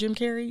Rhymes and Jim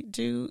Carrey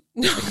do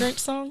the Grinch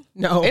song?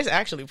 No. It's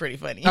actually pretty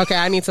funny. Okay,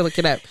 I need to look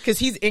it up. Because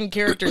he's in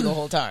character the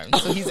whole time.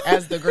 So he's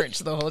as the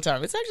Grinch the whole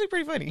time. It's actually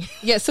pretty funny.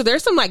 Yeah, so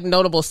there's some like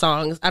notable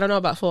songs. I don't know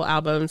about full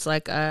albums.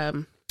 Like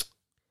Lauryn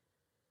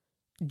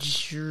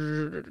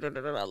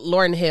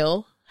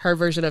Hill. Her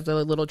version of the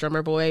Little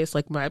Drummer Boy is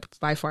like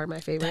by far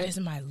my favorite. That is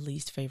my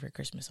least favorite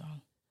Christmas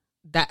song.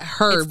 That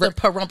her it's the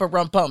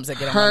pa-rum-pa-rum-pums that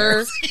get on my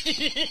nerves.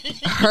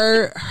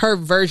 her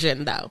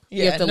version though.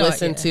 You have to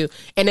listen to,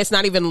 and it's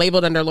not even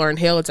labeled under Lauryn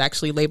Hill. It's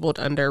actually labeled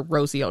under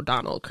Rosie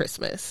O'Donnell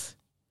Christmas,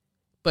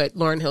 but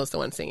Lauryn Hill's the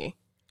one singing,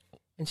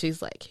 and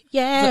she's like,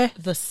 "Yeah."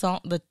 The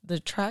song, the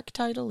track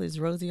title is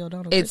Rosie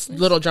O'Donnell. It's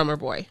Christmas? Little Drummer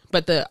Boy,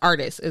 but the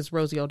artist is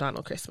Rosie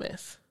O'Donnell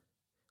Christmas.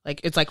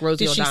 Like, it's like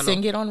Rosie O'Donnell. Did she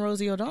sing it on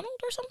Rosie O'Donnell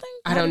or something?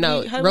 I don't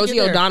know. Rosie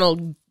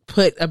O'Donnell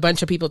put a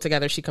bunch of people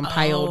together. She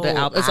compiled the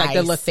album. It's like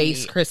the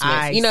LaFace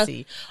Christmas. You know?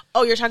 See.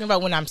 Oh, you're talking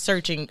about when I'm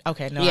searching.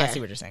 Okay, no, I see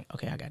what you're saying.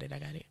 Okay, I got it.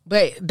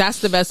 But that's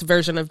the best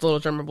version of Little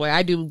Drummer Boy.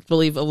 I do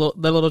believe the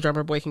Little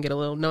Drummer Boy can get a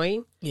little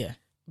annoying. Yeah.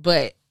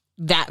 But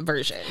that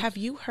version. Have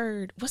you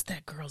heard, what's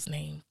that girl's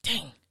name?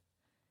 Dang.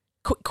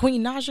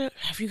 Queen Naja,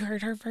 have you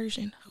heard her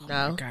version? Oh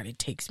no. My God, it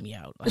takes me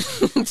out. Like,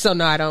 so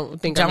no, I don't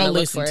think I'm gonna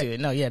listen look for to it.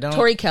 No, yeah, don't.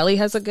 Tori Kelly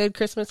has a good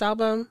Christmas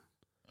album.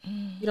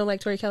 You don't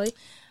like Tori Kelly?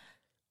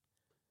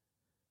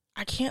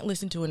 I can't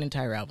listen to an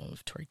entire album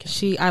of Tori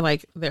Kelly. I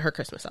like her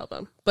Christmas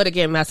album, but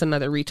again, that's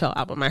another retail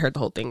album. I heard the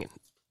whole thing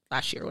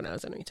last year when I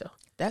was in retail.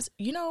 That's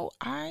you know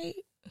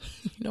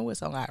what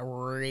song I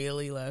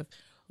really love?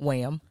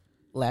 Wham!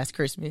 Last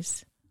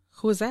Christmas.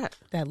 Who is that?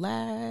 That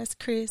last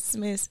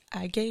Christmas,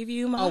 I gave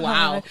you my heart,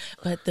 wow.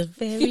 But the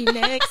very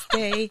next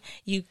day,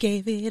 you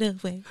gave it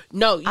away.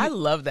 No, I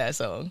love that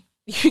song.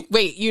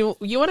 Wait, you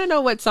want to know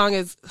what song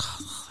is?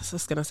 This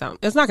is gonna sound.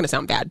 It's not gonna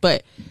sound bad,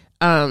 but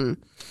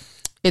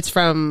it's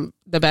from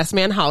The Best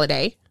Man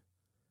Holiday,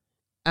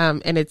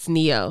 and it's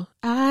Neo.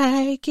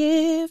 I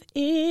give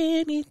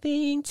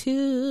anything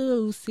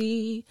to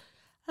see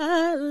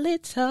a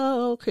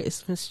little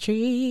Christmas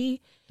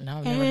tree. No,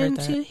 I've never heard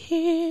that. To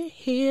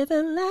hear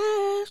the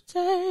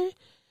laughter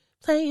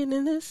playing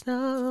in the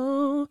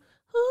snow.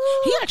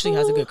 Ooh, He actually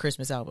has a good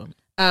Christmas album.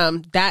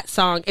 That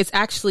song, it's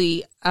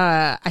actually,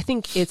 I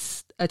think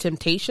it's a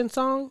Temptation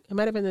song. It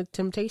might have been the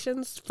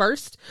Temptations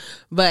first,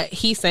 but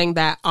he sang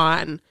that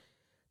on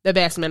The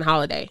Best Man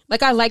Holiday.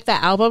 Like, I like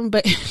that album,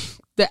 but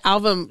the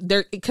album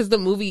there, because the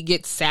movie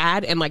gets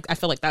sad, and like I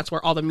feel like that's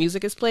where all the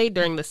music is played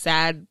during the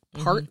sad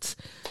parts.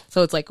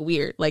 So it's like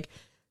weird. Like,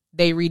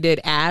 they redid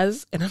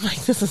As, and I'm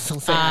like, this is so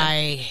sad.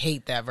 I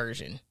hate that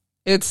version.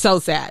 It's so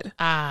sad.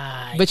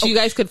 But you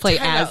guys could play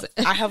As.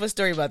 I have a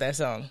story about that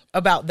song,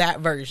 about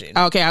that version.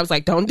 Okay, I was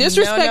like, don't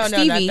disrespect no,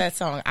 Stevie. not that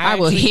song. I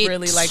will hit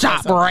really like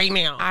stop that song. right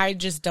now. I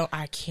just don't.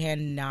 I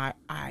cannot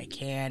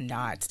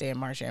stand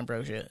Marsha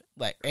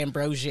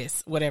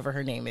Ambrosius, whatever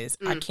her name is.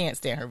 I can't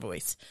stand her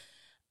voice.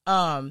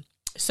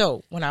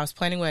 So when I was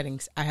planning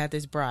weddings, I had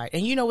this bride,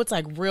 and you know what's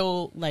like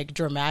real like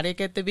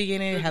dramatic at the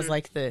beginning. It has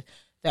like that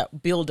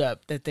build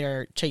up that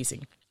they're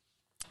chasing.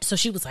 So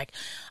she was like,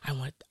 I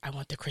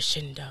want the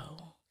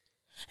crescendo,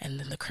 and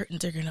then the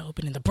curtains are gonna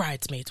open and the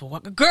bridesmaids will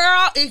walk.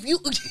 Girl, if you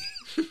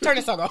turn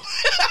this song off.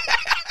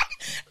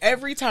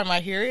 Every time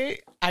I hear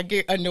it, I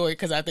get annoyed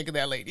because I think of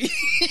that lady.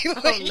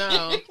 Oh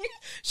no.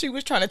 She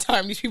was trying to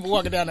time these people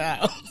walking down the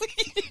aisle.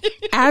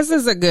 As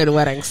is a good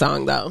wedding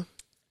song though.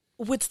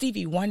 With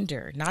Stevie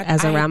Wonder, not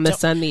As Around the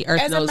Sun, the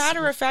Earth As knows a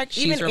matter of fact,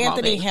 she's even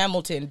Anthony revolving.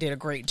 Hamilton did a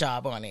great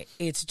job on it.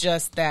 It's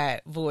just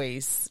that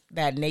voice,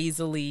 that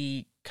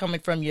nasally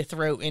coming from your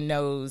throat and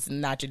nose,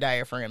 not your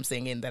diaphragm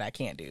singing that I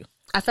can't do.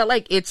 I felt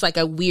like it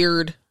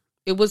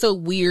was a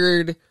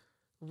weird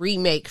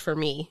remake for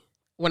me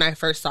when I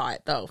first saw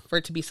it though, for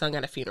it to be sung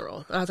at a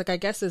funeral. I was like, I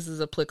guess this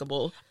is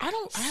applicable. I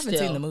haven't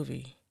seen the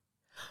movie.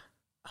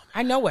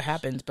 I know what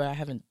happens, but I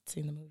haven't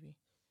seen the movie.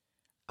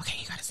 Okay,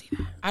 you gotta see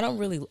that.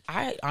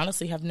 I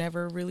honestly have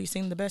never really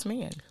seen The Best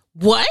Man.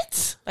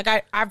 What?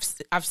 Like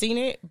I've seen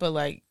it, but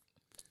like.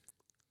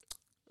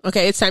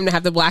 Okay, it's time to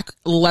have the Black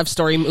love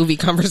story movie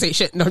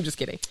conversation. No, I'm just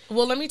kidding.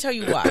 Well, let me tell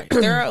you why.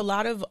 There are a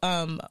lot of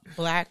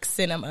Black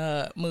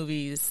cinema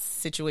movies,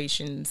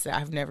 situations that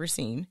I've never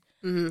seen.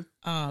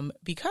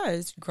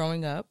 Because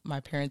growing up, my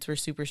parents were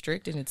super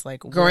strict, and it's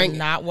like we're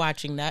not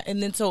watching that.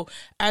 And then so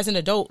as an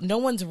adult, no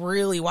one's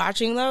really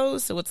watching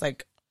those, so it's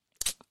like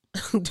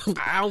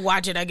I'll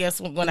watch it, I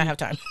guess, when I have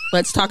time.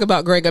 Let's talk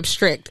about growing up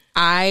strict.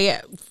 I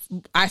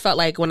felt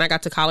like when I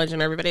got to college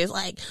and everybody's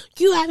like,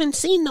 you haven't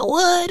seen The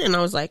Wood? And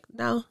I was like,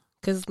 no,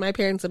 because my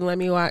parents didn't let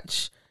me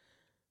watch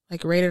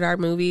like rated R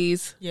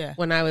movies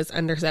when I was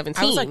under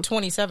 17. I was like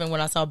 27 when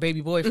I saw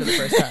Baby Boy for the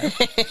first time.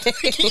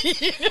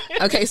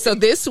 Okay, so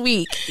this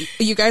week,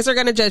 you guys are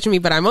going to judge me,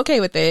 but I'm okay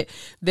with it.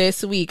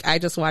 This week, I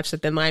just watched The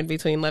Thin Line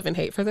Between Love and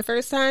Hate for the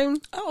first time.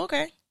 Oh,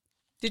 okay.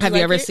 Have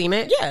you ever seen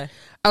it? Yeah.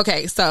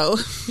 Okay, so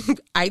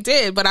I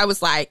did, but I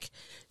was like,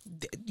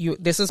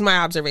 this was my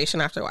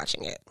observation after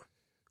watching it.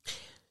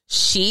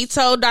 She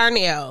told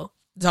Darnell,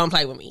 don't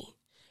play with me.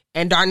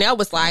 And Darnell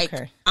was like,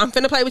 I'm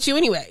finna play with you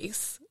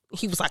anyways.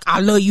 He was like, I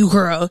love you,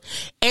 girl.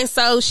 And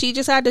so she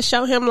just had to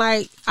show him,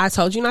 like, I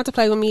told you not to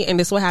play with me, and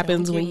this is what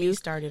happens when you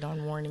started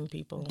on warning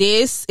people.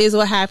 This is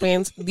what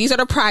happens. These are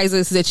the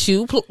prizes that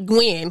you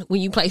win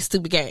when you play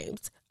stupid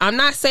games. I'm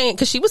not saying,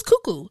 because she was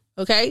cuckoo,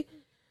 okay?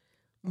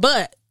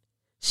 But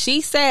she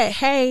said,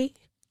 hey,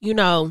 you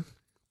know,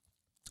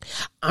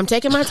 I'm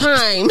taking my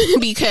time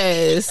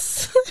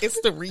because... It's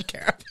the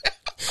recap.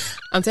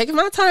 I'm taking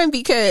my time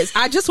because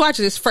I just watched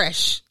this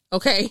fresh,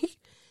 okay?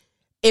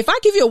 If I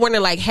give you a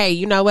warning like, hey,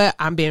 you know what?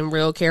 I'm being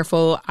real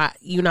careful. I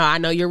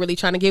know you're really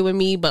trying to get with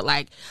me, but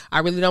like, I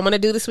really don't want to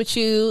do this with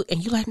you.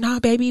 And you're like, nah,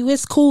 baby,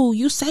 it's cool.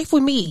 You safe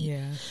with me.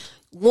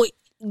 Yeah.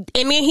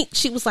 And then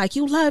she was like,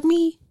 you love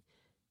me?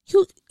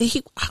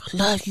 I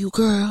love you,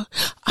 girl.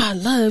 I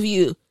love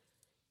you.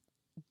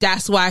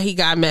 That's why he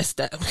got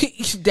messed up.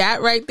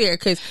 That right there.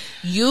 Because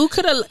you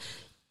could have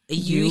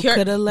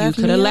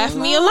left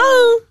me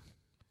alone.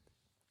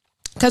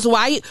 Because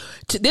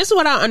this is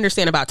what I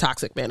understand about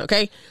toxic men,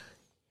 okay?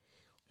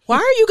 Why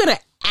are you going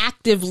to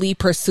actively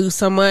pursue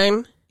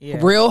someone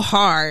real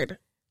hard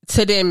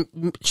to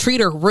then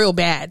treat her real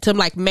bad, to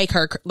like make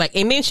her like,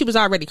 and then she was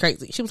already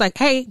crazy. She was like,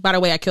 hey, by the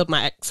way, I killed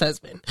my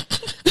ex-husband.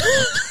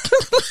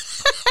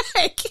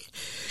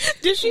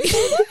 Did she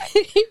say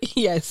that?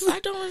 Yes. I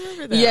don't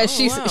remember that. Yeah,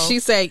 wow. she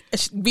said,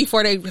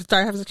 before they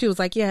started having sex, she was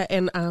like, yeah,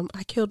 and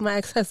I killed my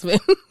ex-husband.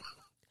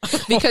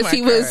 Because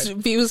he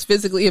was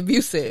physically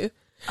abusive.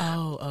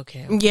 Oh,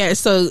 okay. Yeah,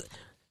 so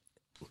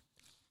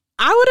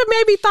I would have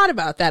maybe thought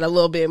about that a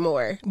little bit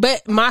more.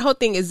 But my whole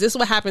thing is, this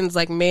what happens,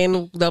 like,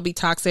 men, they'll be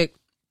toxic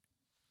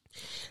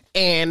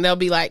and they'll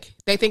be like,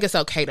 they think it's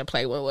okay to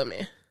play with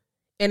women.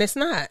 And it's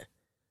not.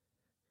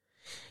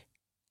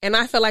 And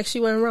I feel like she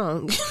went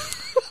wrong.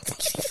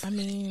 I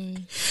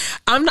mean,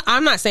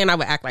 I'm not saying I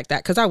would act like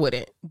that, because I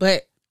wouldn't.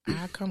 But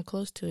I come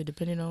close to it,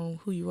 depending on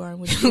who you are and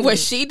what you what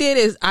she did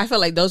is, I feel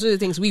like those are the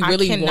things we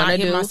really want to do. I cannot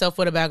hit myself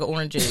with a bag of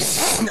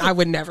oranges. I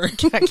would never.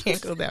 I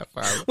can't go that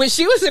far. When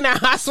she was in that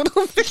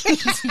hospital,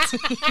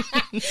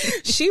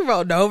 she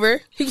rolled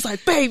over. He was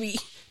like, baby,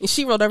 And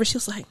she rolled over. She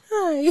was like,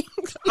 hi.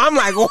 I'm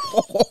like,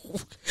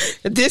 oh,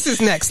 this is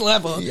next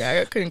level.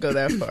 Yeah, I couldn't go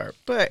that far.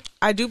 But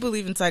I do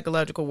believe in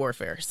psychological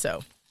warfare.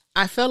 So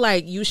I feel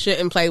like you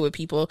shouldn't play with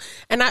people.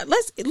 And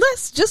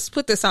let's just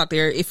put this out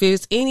there. If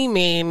there's any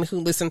man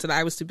who listens to the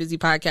I Was Too Busy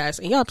podcast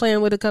and y'all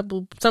playing with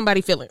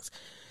somebody's feelings,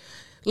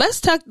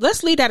 let's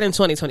leave that in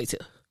 2022.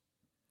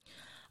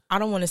 I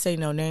don't want to say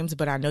no names,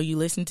 but I know you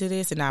listen to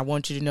this, and I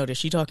want you to know that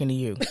she's talking to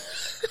you.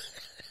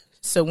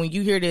 So when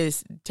you hear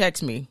this,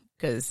 text me,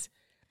 because...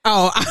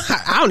 Oh,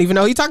 I don't even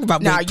know who you're talking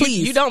about. Nah,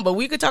 please. You don't, but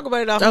we could talk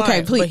about it offline.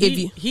 Okay,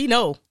 please. But he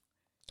know.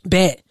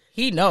 Bet.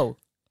 He know.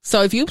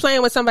 So if you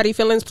playing with somebody's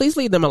feelings, please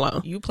leave them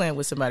alone. You playing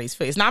with somebody's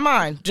face. Not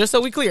mine, just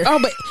so we clear. Oh,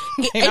 but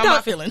Ain't not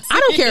my feelings. I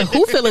don't care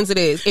who feelings it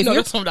is. If No,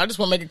 you're, I just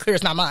want to make it clear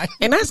it's not mine.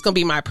 and that's going to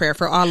be my prayer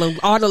for all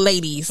the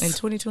ladies. In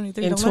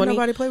 2023, don't let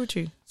nobody play with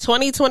you.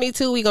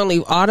 2022, we going to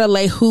leave all the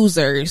lay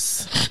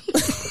hoosers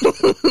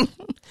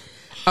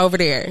over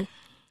there.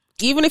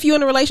 Even if you're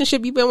in a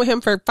relationship, you've been with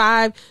him for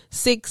 5,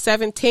 6,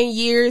 7, 10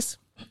 years.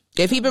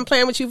 If he been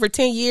playing with you for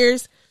 10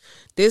 years,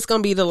 this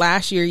going to be the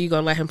last year you're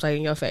going to let him play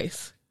in your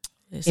face.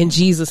 Listen. In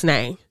Jesus'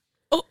 name.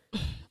 Oh,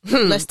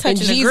 let's touch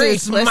in and agree.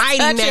 Jesus'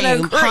 mighty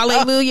name.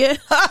 Hallelujah.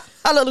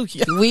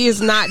 Hallelujah. We is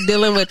not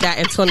dealing with that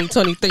in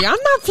 2023. I'm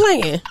not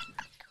playing.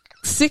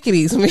 Sick of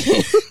these men.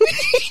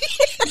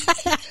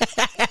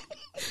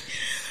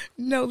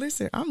 No,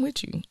 listen, I'm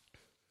with you.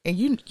 And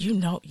you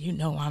know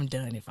I'm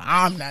done if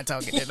I'm not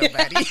talking to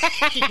nobody.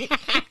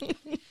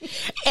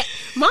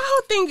 My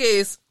whole thing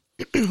is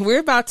we're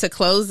about to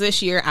close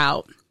this year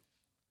out.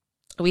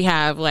 We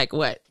have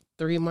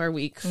 3 more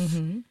weeks.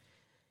 Mm-hmm.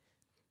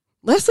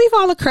 Let's leave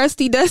all the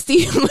crusty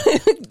dusty.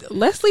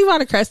 Let's leave all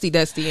the crusty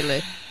dusty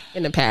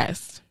in the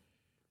past.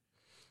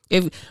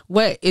 Is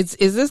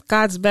this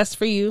God's best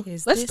for you?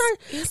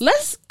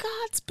 Let's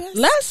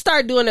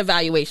start doing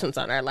evaluations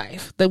on our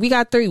life. That we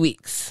got 3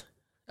 weeks.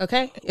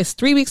 Okay, it's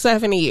 3 weeks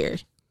left in a year.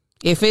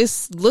 If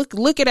it's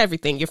look at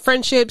everything, your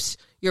friendships,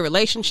 your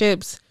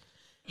relationships,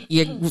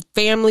 your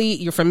family,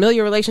 your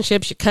familiar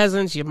relationships, your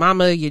cousins, your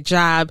mama, your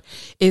job.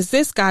 Is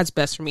this God's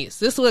best for me? Is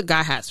this what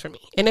God has for me?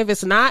 And if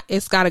it's not,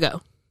 it's got to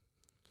go.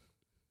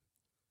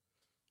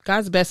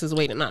 God's best is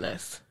waiting on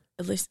us.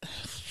 At least,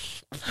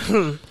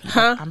 huh?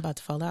 I'm about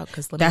to fall out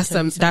because that's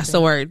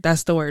the word.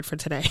 That's the word for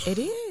today. It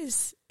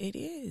is. It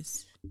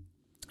is.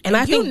 And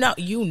I think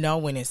you know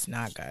when it's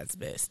not God's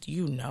best.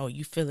 You know,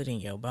 you feel it in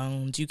your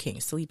bones. You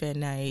can't sleep at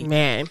night.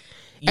 Man,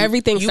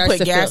 everything you starts put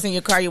to gas feel. in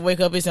your car. You wake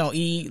up, it's on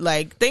E.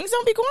 Like things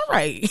don't be going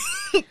right.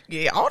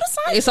 Yeah, all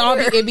the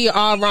signs. It be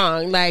all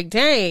wrong. Like,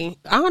 dang,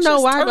 I don't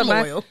know why,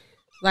 turmoil.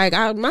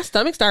 but my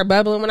stomach started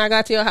bubbling when I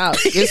got to your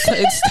house.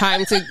 It's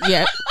time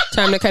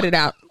to cut it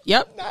out.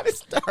 Yep. Not to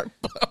start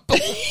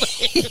bubbling.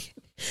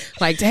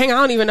 Like, dang, I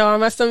don't even know why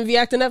my stomach be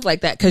acting up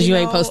like that because you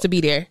ain't supposed to be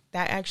there.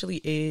 That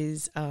actually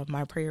is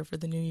my prayer for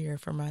the new year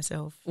for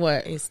myself.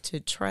 What? Is to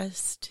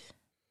trust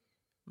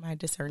my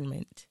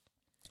discernment.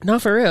 No,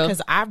 for real.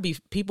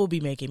 Because people be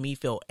making me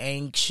feel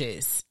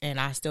anxious, and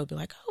I still be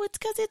like, oh, it's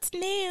because it's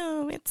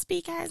new. It's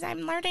because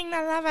I'm learning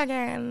to love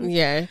again.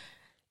 Yeah.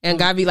 And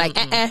God be like,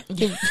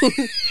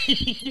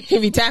 He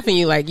be tapping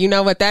you like, you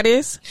know what that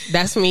is?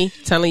 That's me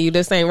telling you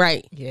this ain't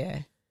right. Yeah.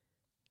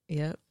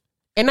 Yep.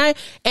 And I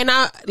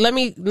let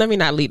me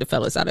not lead the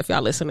fellas out if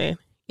y'all listening.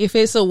 If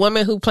it's a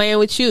woman who playing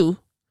with you,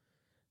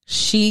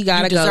 she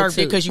gotta go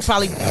too. Because you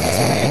probably.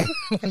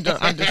 I'm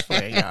just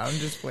playing, y'all. I'm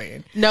just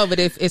playing. No, but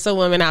if it's a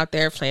woman out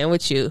there playing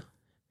with you,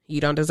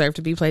 you don't deserve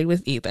to be played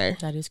with either.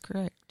 That is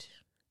correct.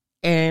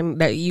 And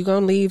that you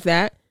gonna leave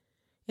that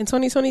in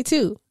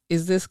 2022.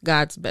 Is this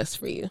God's best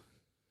for you?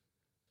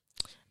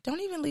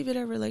 Don't even leave it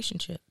at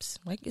relationships.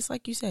 It's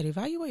like you said,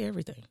 evaluate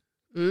everything.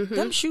 Mm-hmm.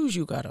 Them shoes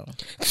you got on.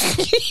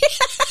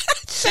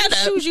 Shut up.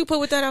 Shoes you put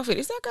with that outfit.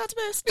 Is that God's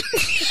best?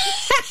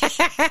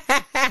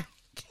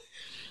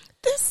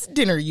 This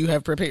dinner you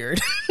have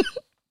prepared.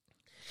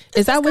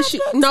 Is that what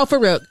no, for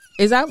real.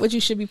 Is that what you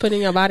should be putting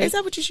in your body? Is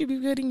that what you should be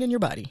putting in your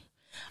body?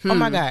 Oh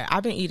my God.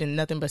 I've been eating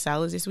nothing but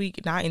salads this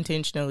week. Not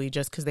intentionally,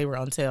 just because they were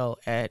on sale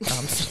at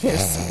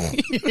Smith's.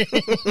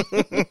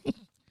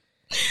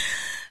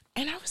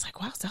 And I was like,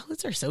 wow,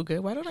 salads are so good.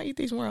 Why don't I eat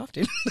these more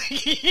often?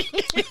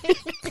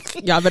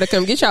 Y'all better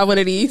come get y'all one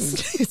of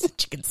these.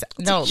 Chicken salad.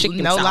 No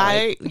salad.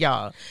 Lie.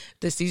 Y'all,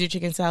 the Caesar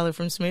chicken salad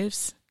from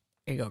Smith's,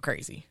 it go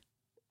crazy.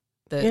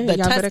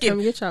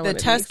 The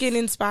Tuscan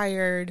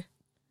inspired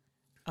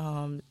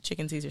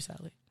chicken Caesar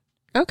salad.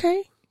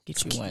 Okay.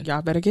 Get you one.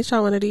 Y'all better get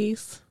y'all one of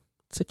these.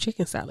 It's a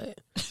chicken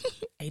salad.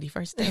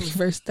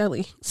 81st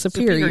Deli.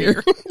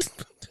 Superior.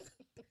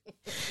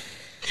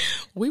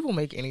 We will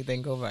make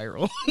anything go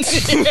viral.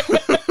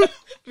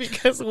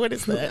 Because what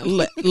is that?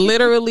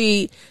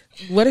 Literally,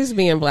 what is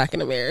being black in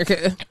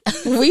America?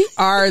 We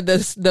are the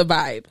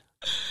vibe.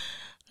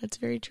 That's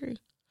very true.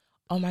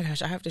 Oh my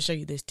gosh, I have to show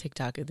you this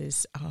TikTok of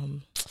this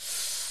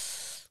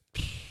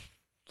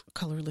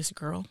colorless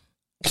girl.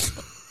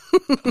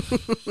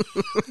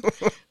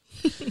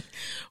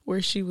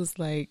 Where she was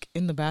like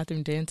in the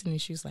bathroom dancing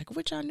and she was like,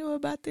 what y'all know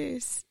about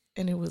this?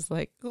 And it was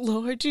like,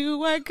 Lord,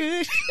 you are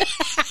good.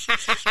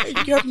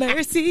 Your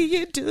mercy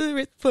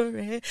endureth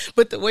forever.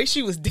 But the way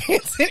she was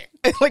dancing,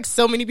 like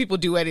so many people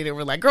duetted and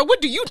were like, girl,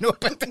 what do you know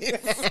about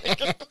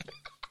this?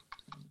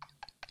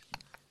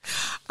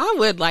 I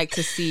would like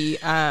to see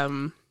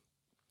some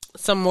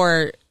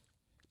more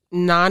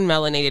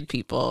non-melanated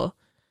people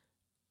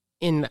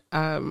in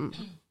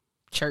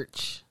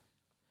church.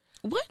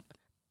 What?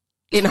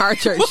 In our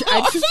church. I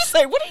was going to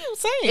say, what are you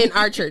saying? In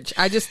our church.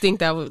 I just think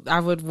that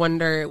I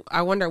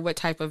wonder what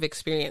type of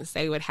experience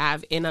they would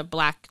have in a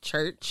black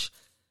church.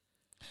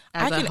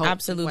 I can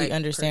absolutely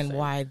understand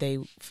why they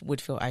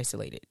would feel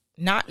isolated.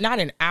 Not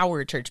in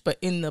our church, but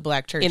in the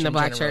black church. In the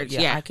black church,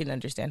 yeah. I can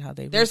understand how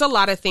they would. There's a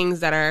lot of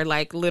things that are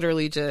like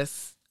literally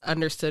just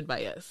understood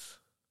by us.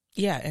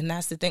 Yeah, and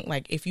that's the thing.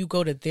 Like, if you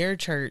go to their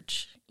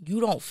church,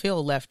 you don't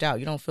feel left out.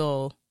 You don't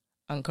feel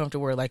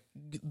uncomfortable or like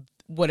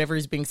whatever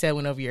is being said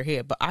went over your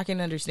head. But I can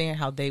understand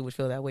how they would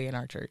feel that way in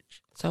our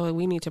church. So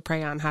we need to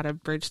pray on how to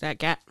bridge that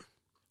gap.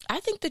 I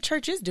think the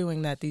church is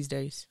doing that these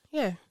days.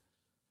 Yeah.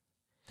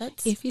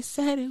 That's if you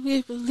said it,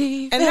 we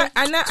believe and it.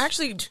 That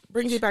actually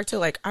brings me back to,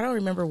 like, I don't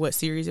remember what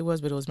series it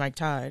was, but it was Mike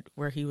Todd,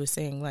 where he was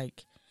saying,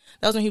 like,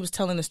 that was when he was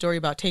telling the story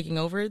about taking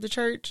over the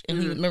church. And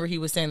he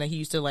was saying that he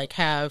used to, like,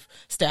 have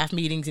staff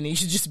meetings and it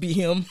used to just be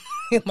him.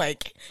 And,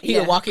 like, he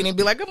would walk in and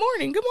be like, good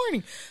morning, good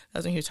morning. That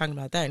was when he was talking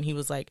about that. And he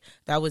was like,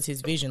 that was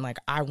his vision. Like,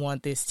 I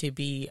want this to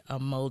be a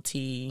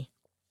multi-racial,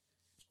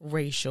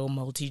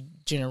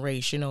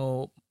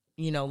 multi-generational,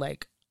 you know,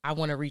 like, I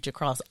want to reach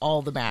across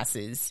all the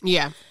masses.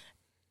 Yeah.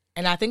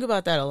 And I think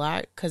about that a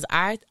lot because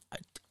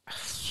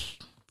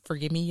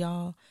forgive me,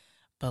 y'all,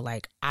 but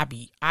like I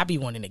be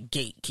wanting to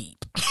gatekeep.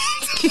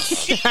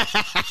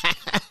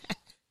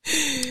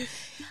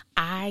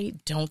 I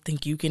don't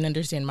think you can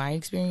understand my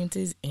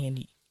experiences,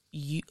 and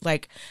you,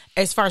 like,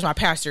 as far as my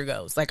pastor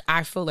goes, like,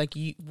 I feel like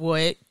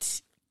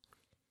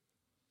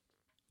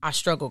I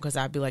struggle because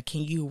I'd be like,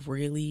 can you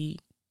really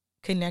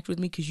connect with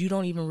me? Because you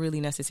don't even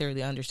really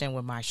necessarily understand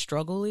what my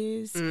struggle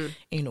is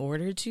in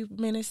order to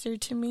minister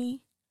to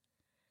me.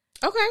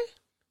 Okay.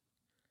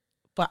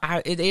 But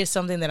it is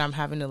something that I'm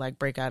having to, like,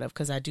 break out of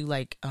because I do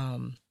like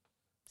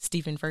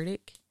Stephen Furtick.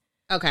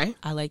 Okay.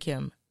 I like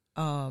him.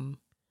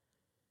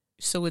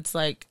 So it's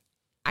like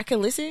I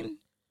can listen,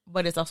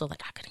 but it's also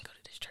like I couldn't go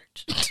to this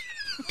church.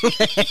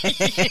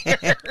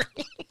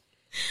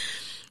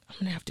 I'm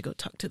gonna have to go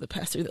talk to the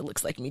pastor that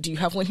looks like me. Do you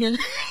have one here?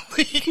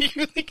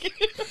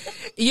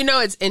 You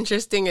know, it's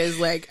interesting is,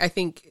 like, I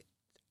think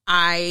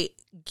I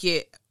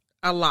get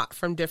a lot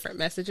from different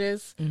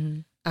messages.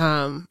 Mm-hmm.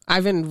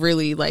 I've been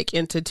really, like,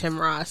 into Tim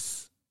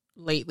Ross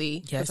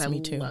lately. Yes,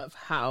 me too. I love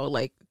how,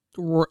 like,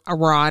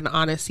 raw and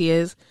honest he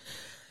is.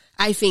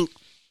 I think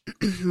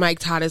Mike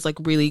Todd is, like,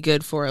 really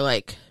good for,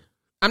 like,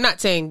 I'm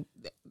not saying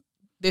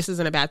this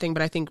isn't a bad thing,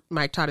 but I think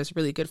Mike Todd is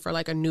really good for,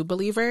 like, a new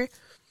believer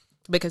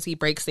because he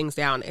breaks things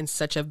down in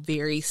such a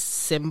very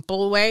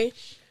simple way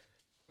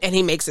and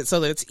he makes it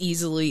so that it's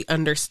easily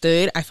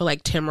understood. I feel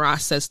like Tim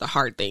Ross says the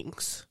hard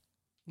things.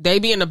 They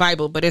be in the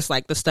Bible, but it's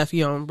like the stuff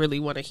you don't really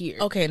want to hear.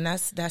 Okay, and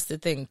that's the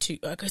thing too.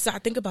 Because I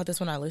think about this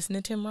when I listen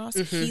to Tim Ross.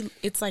 Mm-hmm.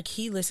 It's like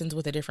he listens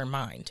with a different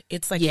mind.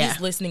 It's like he's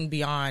listening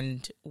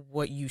beyond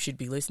what you should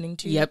be listening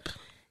to. Yep.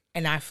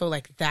 And I feel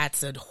like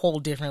that's a whole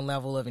different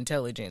level of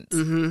intelligence,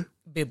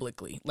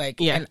 biblically. Like,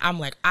 and I'm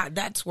like,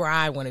 that's where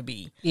I want to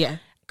be. Yeah.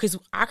 Because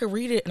I could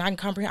read it and I can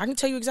comprehend. I can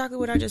tell you exactly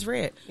what I just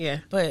read. Yeah.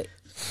 But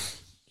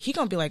he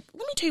gonna be like, let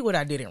me tell you what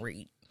I didn't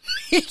read.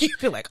 You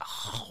feel like,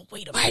 oh,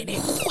 wait a minute.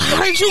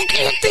 How did you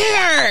get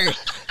there?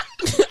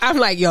 I'm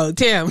like, yo,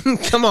 Tim,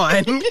 come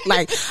on.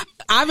 Like,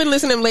 I've been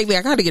listening to him lately.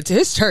 I got to get to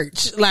his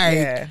church.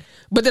 Like,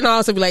 but then I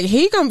also be like,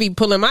 he gonna be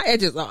pulling my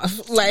edges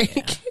off.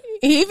 Like,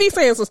 he be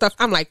saying some stuff.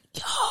 I'm like,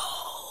 yo.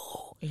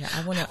 Yeah,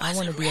 I want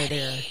to be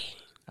there.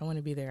 I want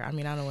to be there. I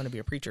mean, I don't want to be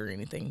a preacher or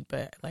anything,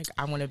 but, like,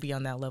 I want to be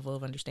on that level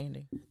of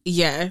understanding.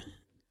 Yeah.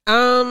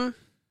 I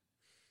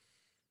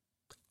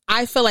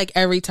feel like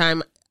every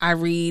time I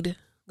read,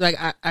 like,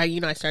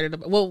 I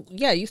started,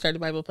 you started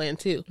Bible plan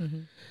too.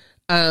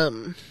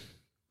 Mm-hmm.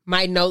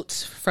 My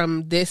notes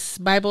from this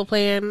Bible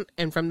plan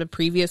and from the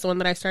previous one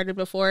that I started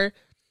before,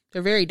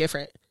 they're very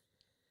different.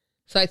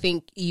 So I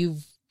think you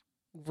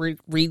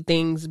read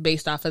things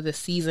based off of the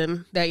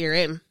season that you're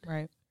in.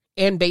 Right.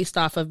 And based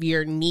off of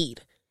your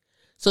need.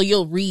 So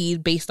you'll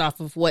read based off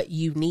of what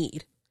you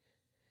need.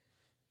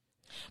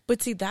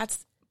 But see,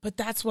 that's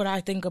what I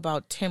think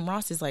about Tim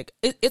Ross is like,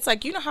 it's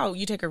like, you know how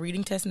you take a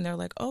reading test and they're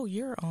like, oh,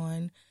 you're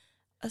on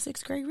a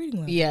 6th grade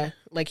reading level. Yeah.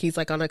 Like he's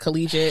like on a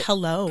collegiate.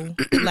 Hello.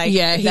 Like,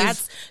 yeah,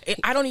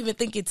 I don't even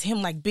think it's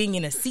him like being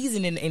in a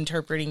season and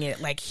interpreting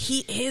it. Like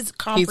his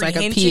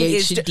comprehension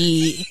he's like a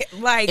PhD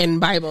like in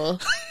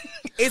Bible.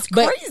 It's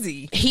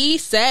crazy. But he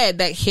said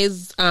that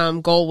his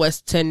goal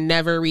was to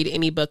never read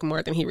any book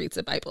more than he reads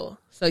the Bible.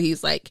 So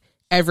he's like,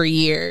 every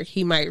year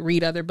he might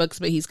read other books,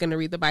 but he's going to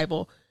read the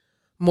Bible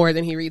more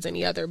than he reads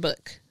any other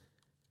book.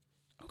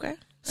 Okay.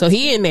 So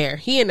he in there.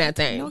 He in that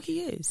thing. No, he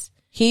is.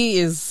 He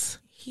is.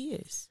 He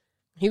is.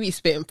 He be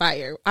spitting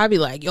fire. I be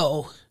like,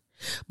 yo.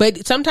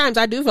 But sometimes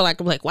I do feel like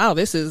I'm like, wow,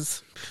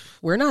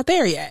 we're not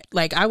there yet.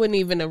 Like, I wouldn't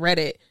even have read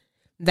it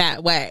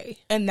that way.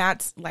 And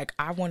that's like,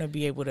 I want to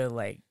be able to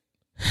like,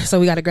 so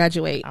we got to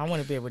graduate. I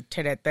want to be able to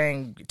tear that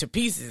thing to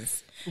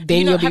pieces.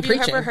 Then you'll be have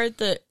preaching. you ever heard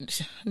the,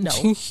 no,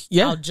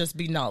 Yeah. I'll just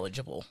be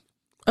knowledgeable.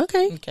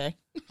 Okay. Okay.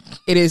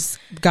 It is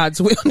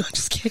God's will. No,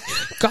 just kidding.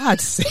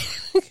 God's.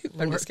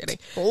 I'm just kidding.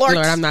 Lord,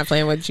 I'm not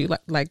playing with you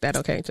like that.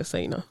 Okay. Just so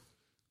you know.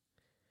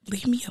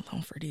 Leave me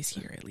alone for this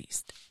year at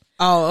least.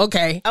 Oh,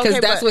 okay. Because Okay,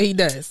 that's what he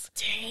does.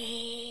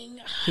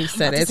 Dang. He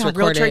said it's it's real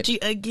recorded. churchy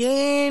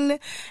again.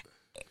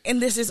 And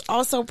this is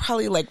also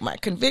probably like my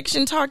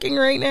conviction talking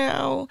right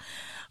now.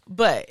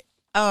 But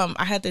I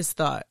had this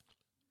thought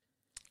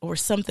or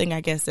something,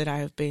 I guess, that I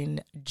have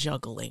been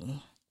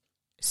juggling.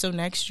 So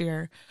next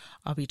year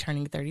I'll be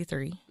turning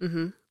 33.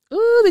 Mm-hmm.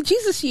 Ooh, the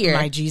Jesus year.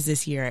 My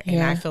Jesus year. And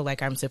Yeah. I feel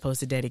like I'm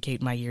supposed to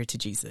dedicate my year to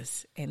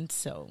Jesus. And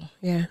so.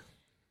 Yeah.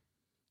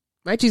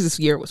 My Jesus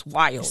year was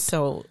wild.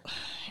 So,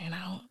 you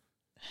know,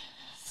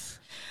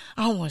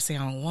 I don't want to say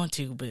I don't want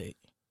to, but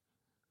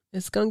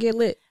It's going to get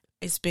lit.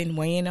 it's been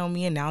weighing on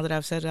me. And now that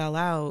I've said it out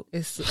loud,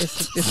 It's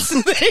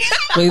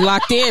we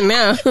locked in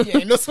now. yeah,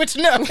 ain't no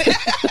switching up.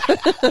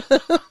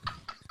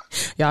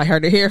 Y'all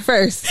heard it here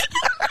first.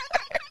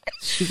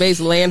 She's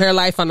basically laying her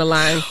life on the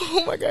line.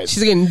 Oh my gosh.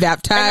 She's getting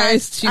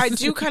baptized. I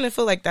do kind of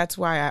feel like that's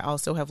why I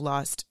also have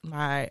lost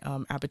my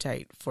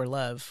appetite for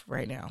love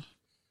right now.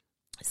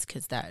 It's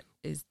because that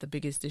is the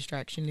biggest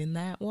distraction in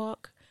that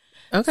walk.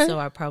 Okay. So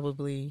I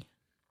probably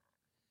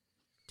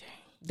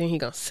Then he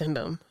gonna send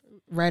them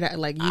right at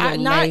like you not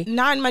don't lay.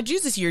 not in my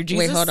Jesus year.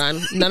 Jesus. Wait, hold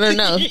on.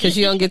 No, because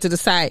you don't get to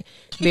decide.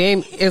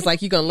 Then it's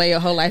like you gonna lay your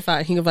whole life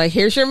out. He gonna be like,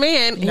 "Here's your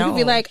man," and you'll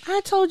be No. like,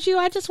 "I told you,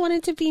 I just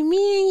wanted to be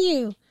me and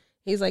you."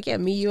 He's like, "Yeah,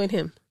 me, you, and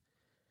him."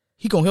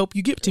 He gonna help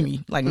you get to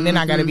me. Like, and then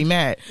I gotta be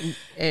mad.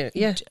 And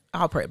yeah,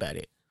 I'll pray about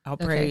it. I'll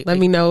pray. okay. Let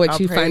me know what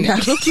I'll you pray. find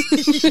out.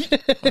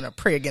 I'm gonna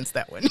pray against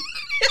that one.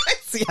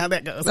 See how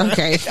that goes.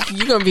 Okay,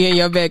 you gonna be in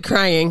your bed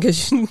crying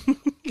because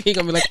he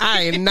gonna be like,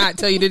 "I did not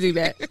tell you to do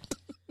that."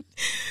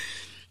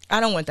 I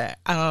don't want that.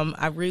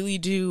 I really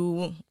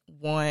do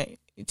want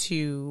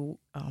to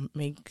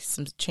make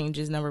some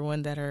changes. Number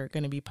one, that are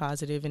going to be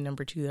positive, and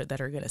number two, that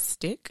are going to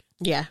stick.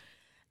 Yeah.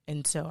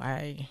 And so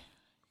I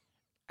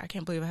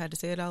can't believe I had to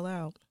say it out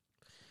loud.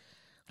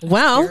 That's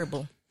Well,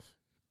 terrible.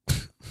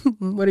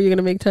 what are you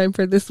gonna make time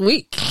for this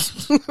week?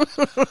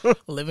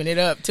 Living it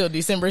up till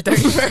December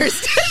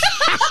 31st.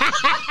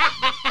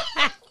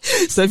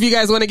 So if you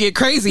guys want to get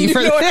crazy for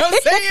You know what I'm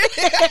the saying?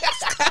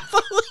 next couple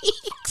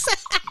weeks,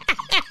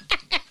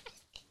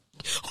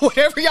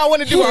 Whatever y'all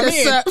want to do, I'm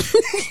hit us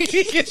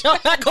in. up. Y'all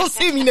not gonna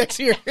see me next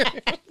year.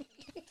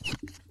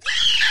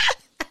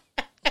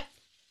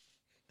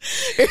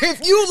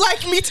 If you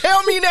like me,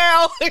 tell me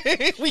now.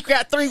 We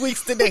got 3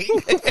 weeks to date.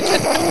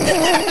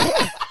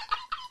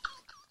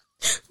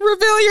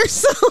 Reveal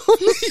yourself.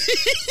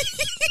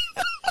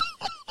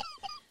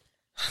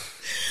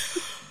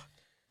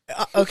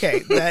 Okay,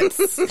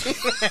 that's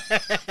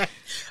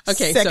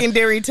Okay,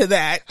 secondary to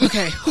that.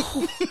 Okay.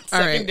 All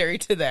right. Secondary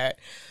to that,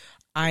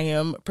 I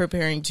am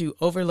preparing to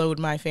overload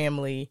my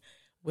family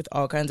with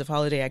all kinds of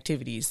holiday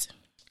activities.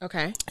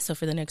 Okay. So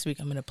for the next week,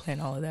 I'm going to plan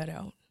all of that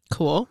out.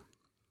 Cool.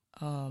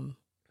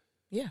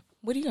 Yeah.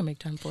 What are you going to make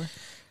time for?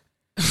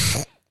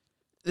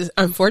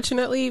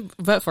 Unfortunately,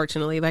 but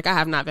fortunately, like I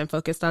have not been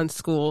focused on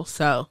school,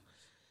 so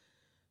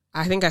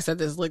I think I said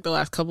this like the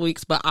last couple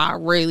weeks, but I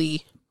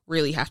really,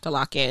 really have to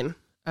lock in.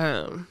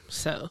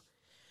 So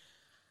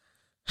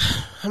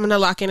I'm gonna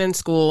lock in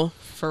school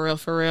for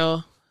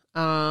real.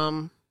 I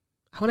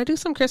want to do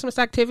some Christmas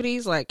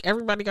activities. Like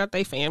everybody got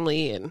their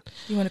family, and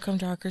You want to come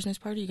to our Christmas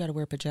party? You got to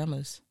wear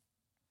pajamas.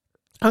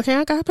 okay,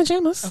 I got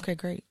pajamas. Okay,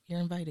 great. You're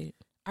invited.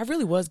 I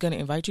really was going to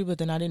invite you, but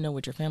then I didn't know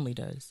what your family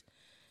does.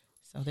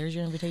 So there's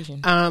your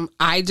invitation.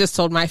 I just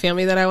told my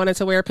family that I wanted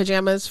to wear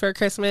pajamas for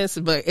Christmas,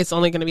 but it's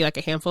only going to be like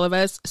a handful of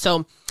us.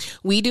 So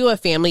we do a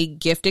family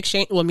gift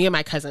exchange. Well, me and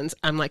my cousins,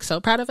 I'm like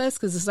so proud of us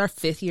because this is our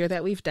 5th year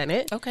that we've done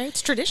it. Okay,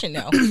 it's tradition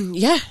now.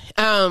 Yeah.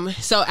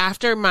 So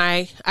after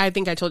I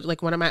think I told you,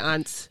 like one of my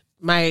aunts,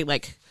 my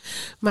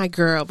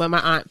girl, but my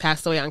aunt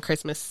passed away on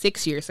Christmas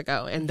 6 years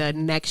ago. And the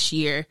next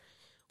year,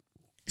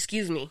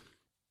 excuse me.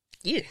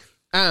 Yeah.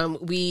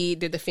 We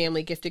did the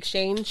family gift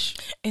exchange.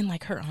 In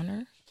like her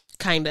honor?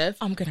 Kind of.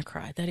 I'm going to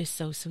cry. That is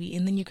so sweet.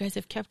 And then you guys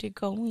have kept it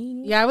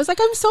going. Yeah, I was like,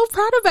 I'm so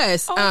proud of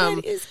us. Oh,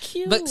 that is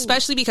cute. But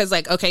especially because,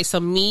 like, okay,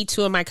 so me,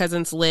 2 of my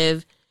cousins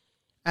live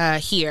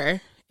here,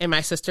 and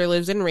my sister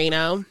lives in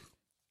Reno.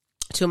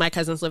 2 of my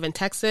cousins live in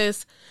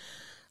Texas.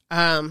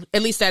 At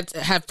least that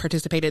have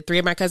participated. 3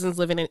 of my cousins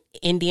live in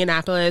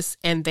Indianapolis,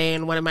 and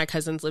then 1 of my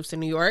cousins lives in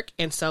New York.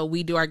 And so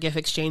we do our gift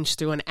exchange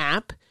through an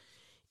app.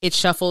 It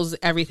shuffles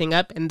everything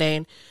up, and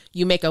then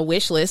you make a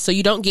wish list, so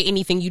you don't get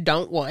anything you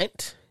don't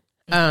want.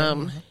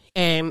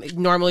 And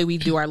normally we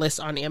do our list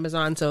on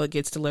Amazon, so it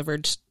gets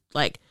delivered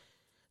like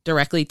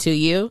directly to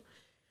you.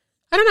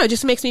 I don't know, it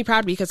just makes me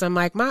proud because I'm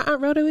like, my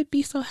Aunt Rhoda would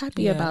be so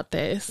happy about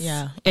this.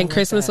 Yeah. And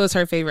Christmas was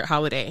her favorite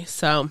holiday.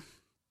 So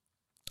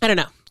I don't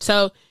know.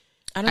 So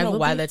I don't know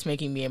why that's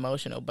making me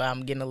emotional, but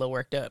I'm getting a little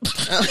worked up.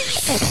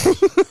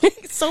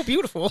 It's so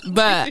beautiful.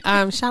 But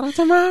shout out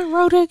to my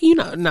Rhoda,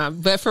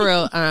 but for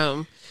real,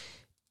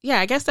 yeah,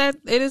 I guess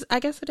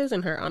it is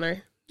in her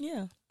honor.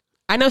 Yeah.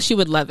 I know she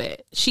would love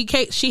it.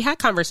 She had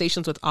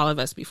conversations with all of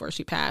us before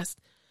she passed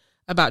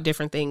about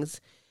different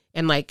things.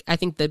 And like, I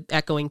think the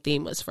echoing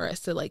theme was for us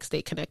to like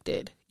stay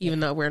connected, even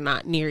though we're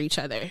not near each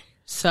other.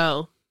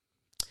 So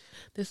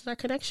this is our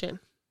connection.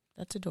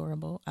 That's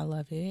adorable. I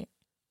love it.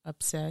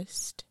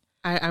 Obsessed.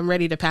 I'm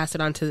ready to pass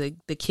it on to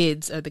the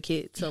kids of the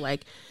kids. So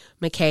like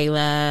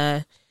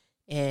Michaela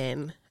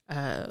and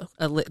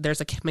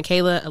there's a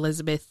Michaela,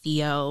 Elizabeth,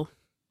 Theo,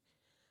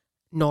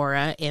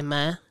 Nora,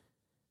 Emma.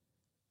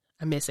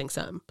 I'm missing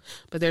some,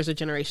 but there's a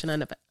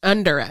generation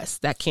under us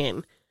that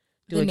can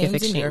do the a gift names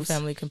exchange. in your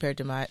family compared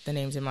to the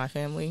names in my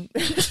family,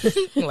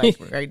 like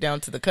right down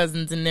to the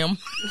cousins in them.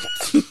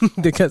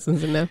 The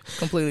cousins in them,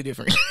 completely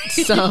different.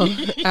 So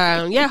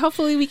yeah,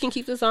 hopefully we can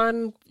keep this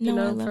on, for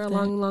a that.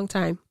 long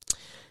time.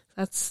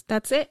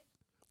 That's it.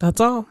 That's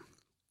all.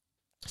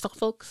 That's all,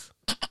 folks.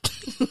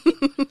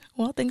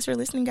 Well, thanks for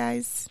listening,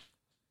 guys.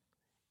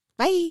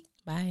 Bye.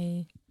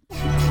 Bye. I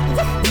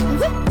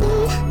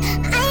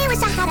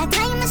wish I had a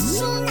time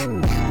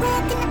machine.